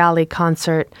rally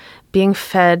concert being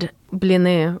fed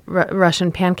bliny,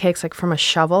 Russian pancakes, from a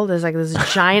shovel. There's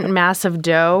this giant mass of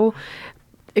dough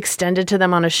extended to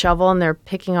them on a shovel, and they're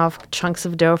picking off chunks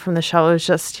of dough from the shovel. It was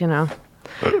just,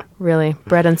 really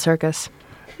bread and circus.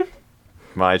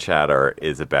 My chatter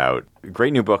is about a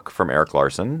great new book from Erik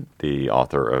Larson, the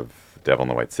author of Devil in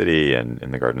the White City and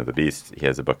In the Garden of the Beast. He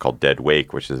has a book called Dead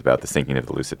Wake, which is about the sinking of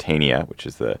the Lusitania, which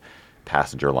is the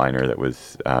passenger liner that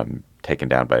was taken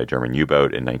down by a German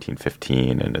U-boat in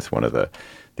 1915 and is one of the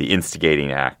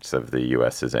instigating acts of the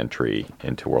U.S.'s entry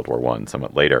into World War I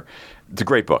somewhat later. It's a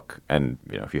great book. And,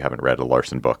 if you haven't read a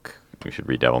Larson book, you should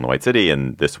read Devil in the White City.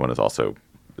 And this one is also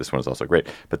great.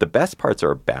 But the best parts are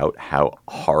about how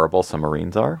horrible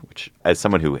submarines are, which, as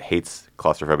someone who hates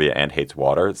claustrophobia and hates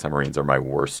water, submarines are my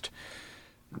worst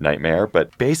nightmare.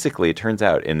 But basically, it turns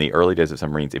out in the early days of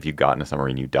submarines, if you got in a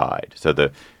submarine, you died. So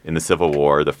in the Civil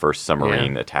War, the first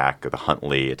submarine attack, the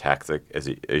Huntley attacks a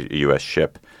U.S.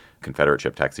 ship. Confederate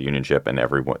ship attacks a Union ship, and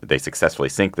they successfully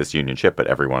sink this Union ship, but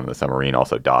everyone in the submarine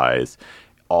also dies.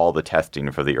 All the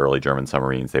testing for the early German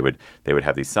submarines, they would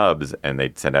have these subs, and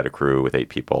they'd send out a crew with 8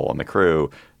 people on the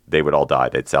crew. They would all die.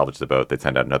 They'd salvage the boat. They'd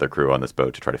send out another crew on this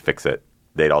boat to try to fix it.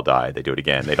 They'd all die. They'd do it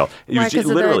again. Why? Because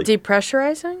of the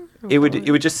depressurizing? It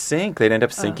would just sink. They'd end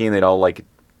up sinking. They'd all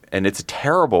and it is a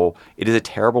terrible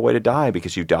way to die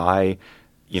because you die.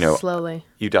 Slowly.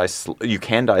 You die. You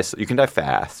can die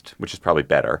fast, which is probably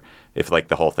better if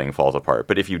the whole thing falls apart.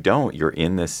 But if you don't, you're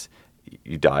in this.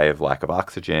 You die of lack of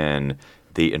oxygen.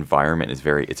 The environment is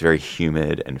very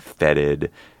humid and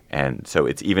fetid, and so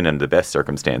it's even under the best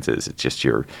circumstances. It's just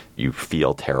you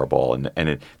feel terrible.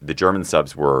 The German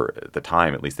subs were at the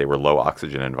time, at least, they were low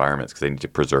oxygen environments because they need to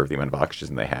preserve the amount of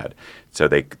oxygen they had. So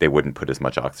they wouldn't put as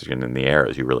much oxygen in the air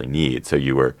as you really need. So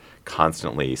you were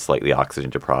constantly slightly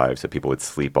oxygen deprived. So people would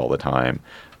sleep all the time.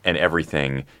 And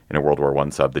everything in a World War I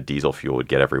sub, the diesel fuel would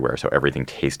get everywhere. So everything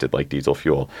tasted like diesel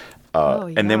fuel.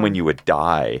 And then when you would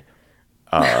die,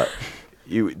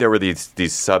 there were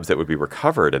these subs that would be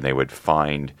recovered, and they would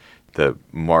find the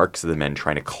marks of the men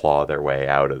trying to claw their way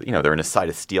out of, they're inside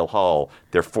a steel hull.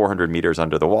 They're 400 meters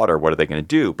under the water. What are they going to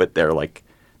do? But they're like,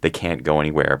 they can't go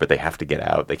anywhere, but they have to get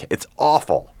out. It's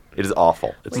awful. It is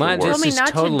awful. It's the worst. You told me not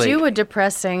totally... to do a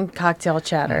depressing cocktail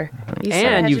chatter.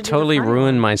 And you've totally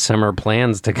ruined my summer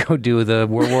plans to go do the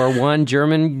World War I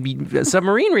German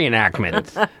submarine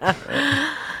reenactment.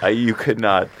 You could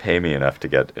not pay me enough to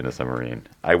get in a submarine.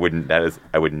 I would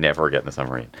never get in a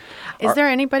submarine. Is there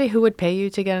anybody who would pay you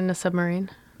to get in a submarine?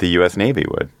 The U.S. Navy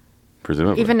would,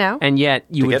 presumably. Even now? And yet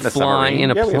you would fly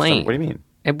in a plane. What do you mean?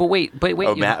 But wait. Pay me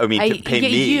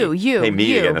to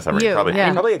get in a submarine.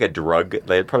 Probably like a drug.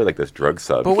 They had probably like this drug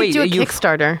sub. But wait, do a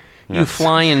Kickstarter. You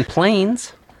fly in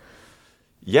planes.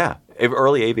 Yeah,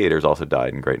 early aviators also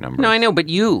died in great numbers. No, I know, but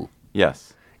you.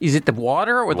 Yes. Is it the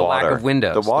water or the lack of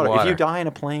windows? The water. If you die in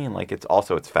a plane, like it's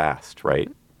fast,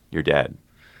 right? You're dead.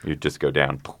 You just go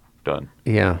down, done.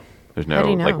 Yeah. There's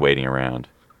no like waiting around.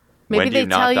 Maybe they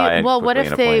tell you. Well, what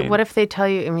if they tell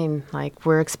you? I mean, like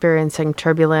we're experiencing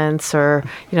turbulence, or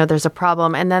there's a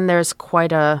problem, and then there's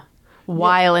quite a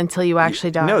while until you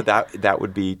actually die. No, that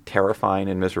would be terrifying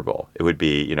and miserable. It would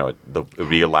be it would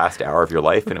be your last hour of your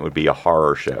life, and it would be a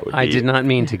horror show. I did not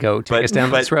mean to go take us down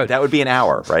this road. That would be an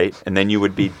hour, right? And then it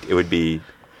would be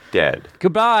dead.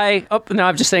 Goodbye. Oh no,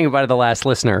 I'm just saying goodbye to the last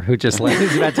listener who's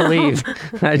about to leave.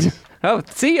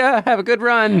 See ya. Have a good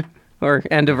run or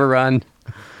end of a run.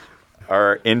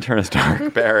 Our intern is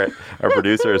Tarek Barrett. Our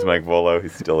producer is Mike Volo.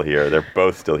 He's still here. They're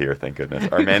both still here, thank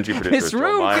goodness. Our managing producer is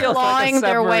Joel Meyer. This room clawing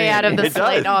their way out of the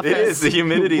Slate office. It is. The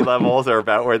humidity levels are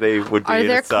about where they would be. Are in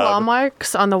there a sub. Claw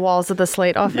marks on the walls of the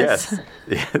Slate office?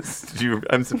 Yes.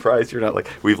 I'm surprised you're not like...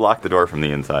 We've locked the door from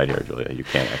the inside here, Julia. You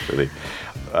can't actually.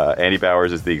 Andy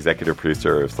Bowers is the executive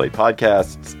producer of Slate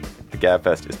Podcasts. The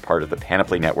GabFest is part of the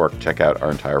Panoply Network. Check out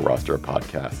our entire roster of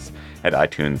podcasts at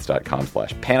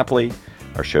itunes.com/panoply.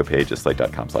 Our show page is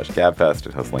slate.com/gabfest.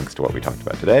 It has links to what we talked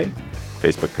about today.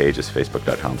 Facebook page is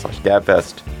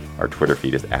facebook.com/gabfest. Our Twitter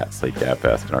feed is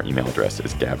 @slategabfest. And our email address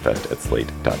is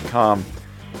gabfest@slate.com.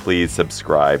 Please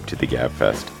subscribe to the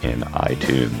GabFest in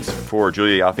iTunes. For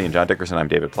Julia Yaffe and John Dickerson, I'm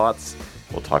David Plotz.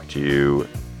 We'll talk to you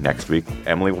next week.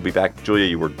 Emily will be back. Julia,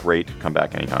 you were great. Come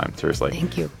back anytime. Seriously.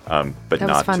 Thank you. But that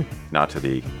was fun. Not to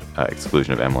the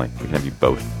exclusion of Emily. We can have you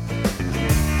both.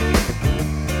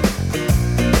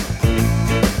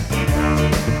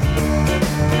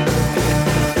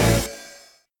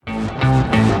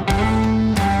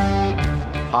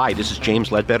 Hi, this is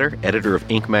James Ledbetter, editor of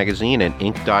Inc. magazine and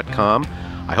Inc.com.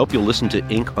 I hope you'll listen to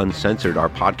Inc. Uncensored, our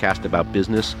podcast about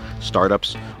business,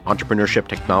 startups, entrepreneurship,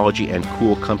 technology, and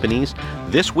cool companies.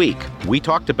 This week, we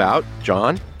talked about,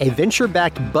 John? A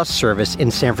venture-backed bus service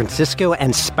in San Francisco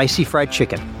and spicy fried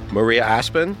chicken. Maria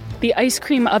Aspen? The ice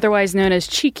cream otherwise known as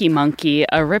Cheeky Monkey,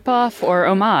 a ripoff or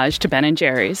homage to Ben &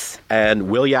 Jerry's. And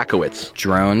Will Yakowitz.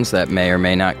 Drones that may or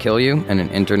may not kill you, and an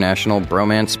international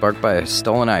bromance sparked by a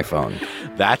stolen iPhone.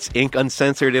 That's Inc.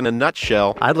 Uncensored in a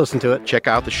nutshell. I'd listen to it. Check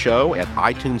out the show at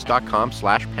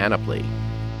itunes.com/panoply.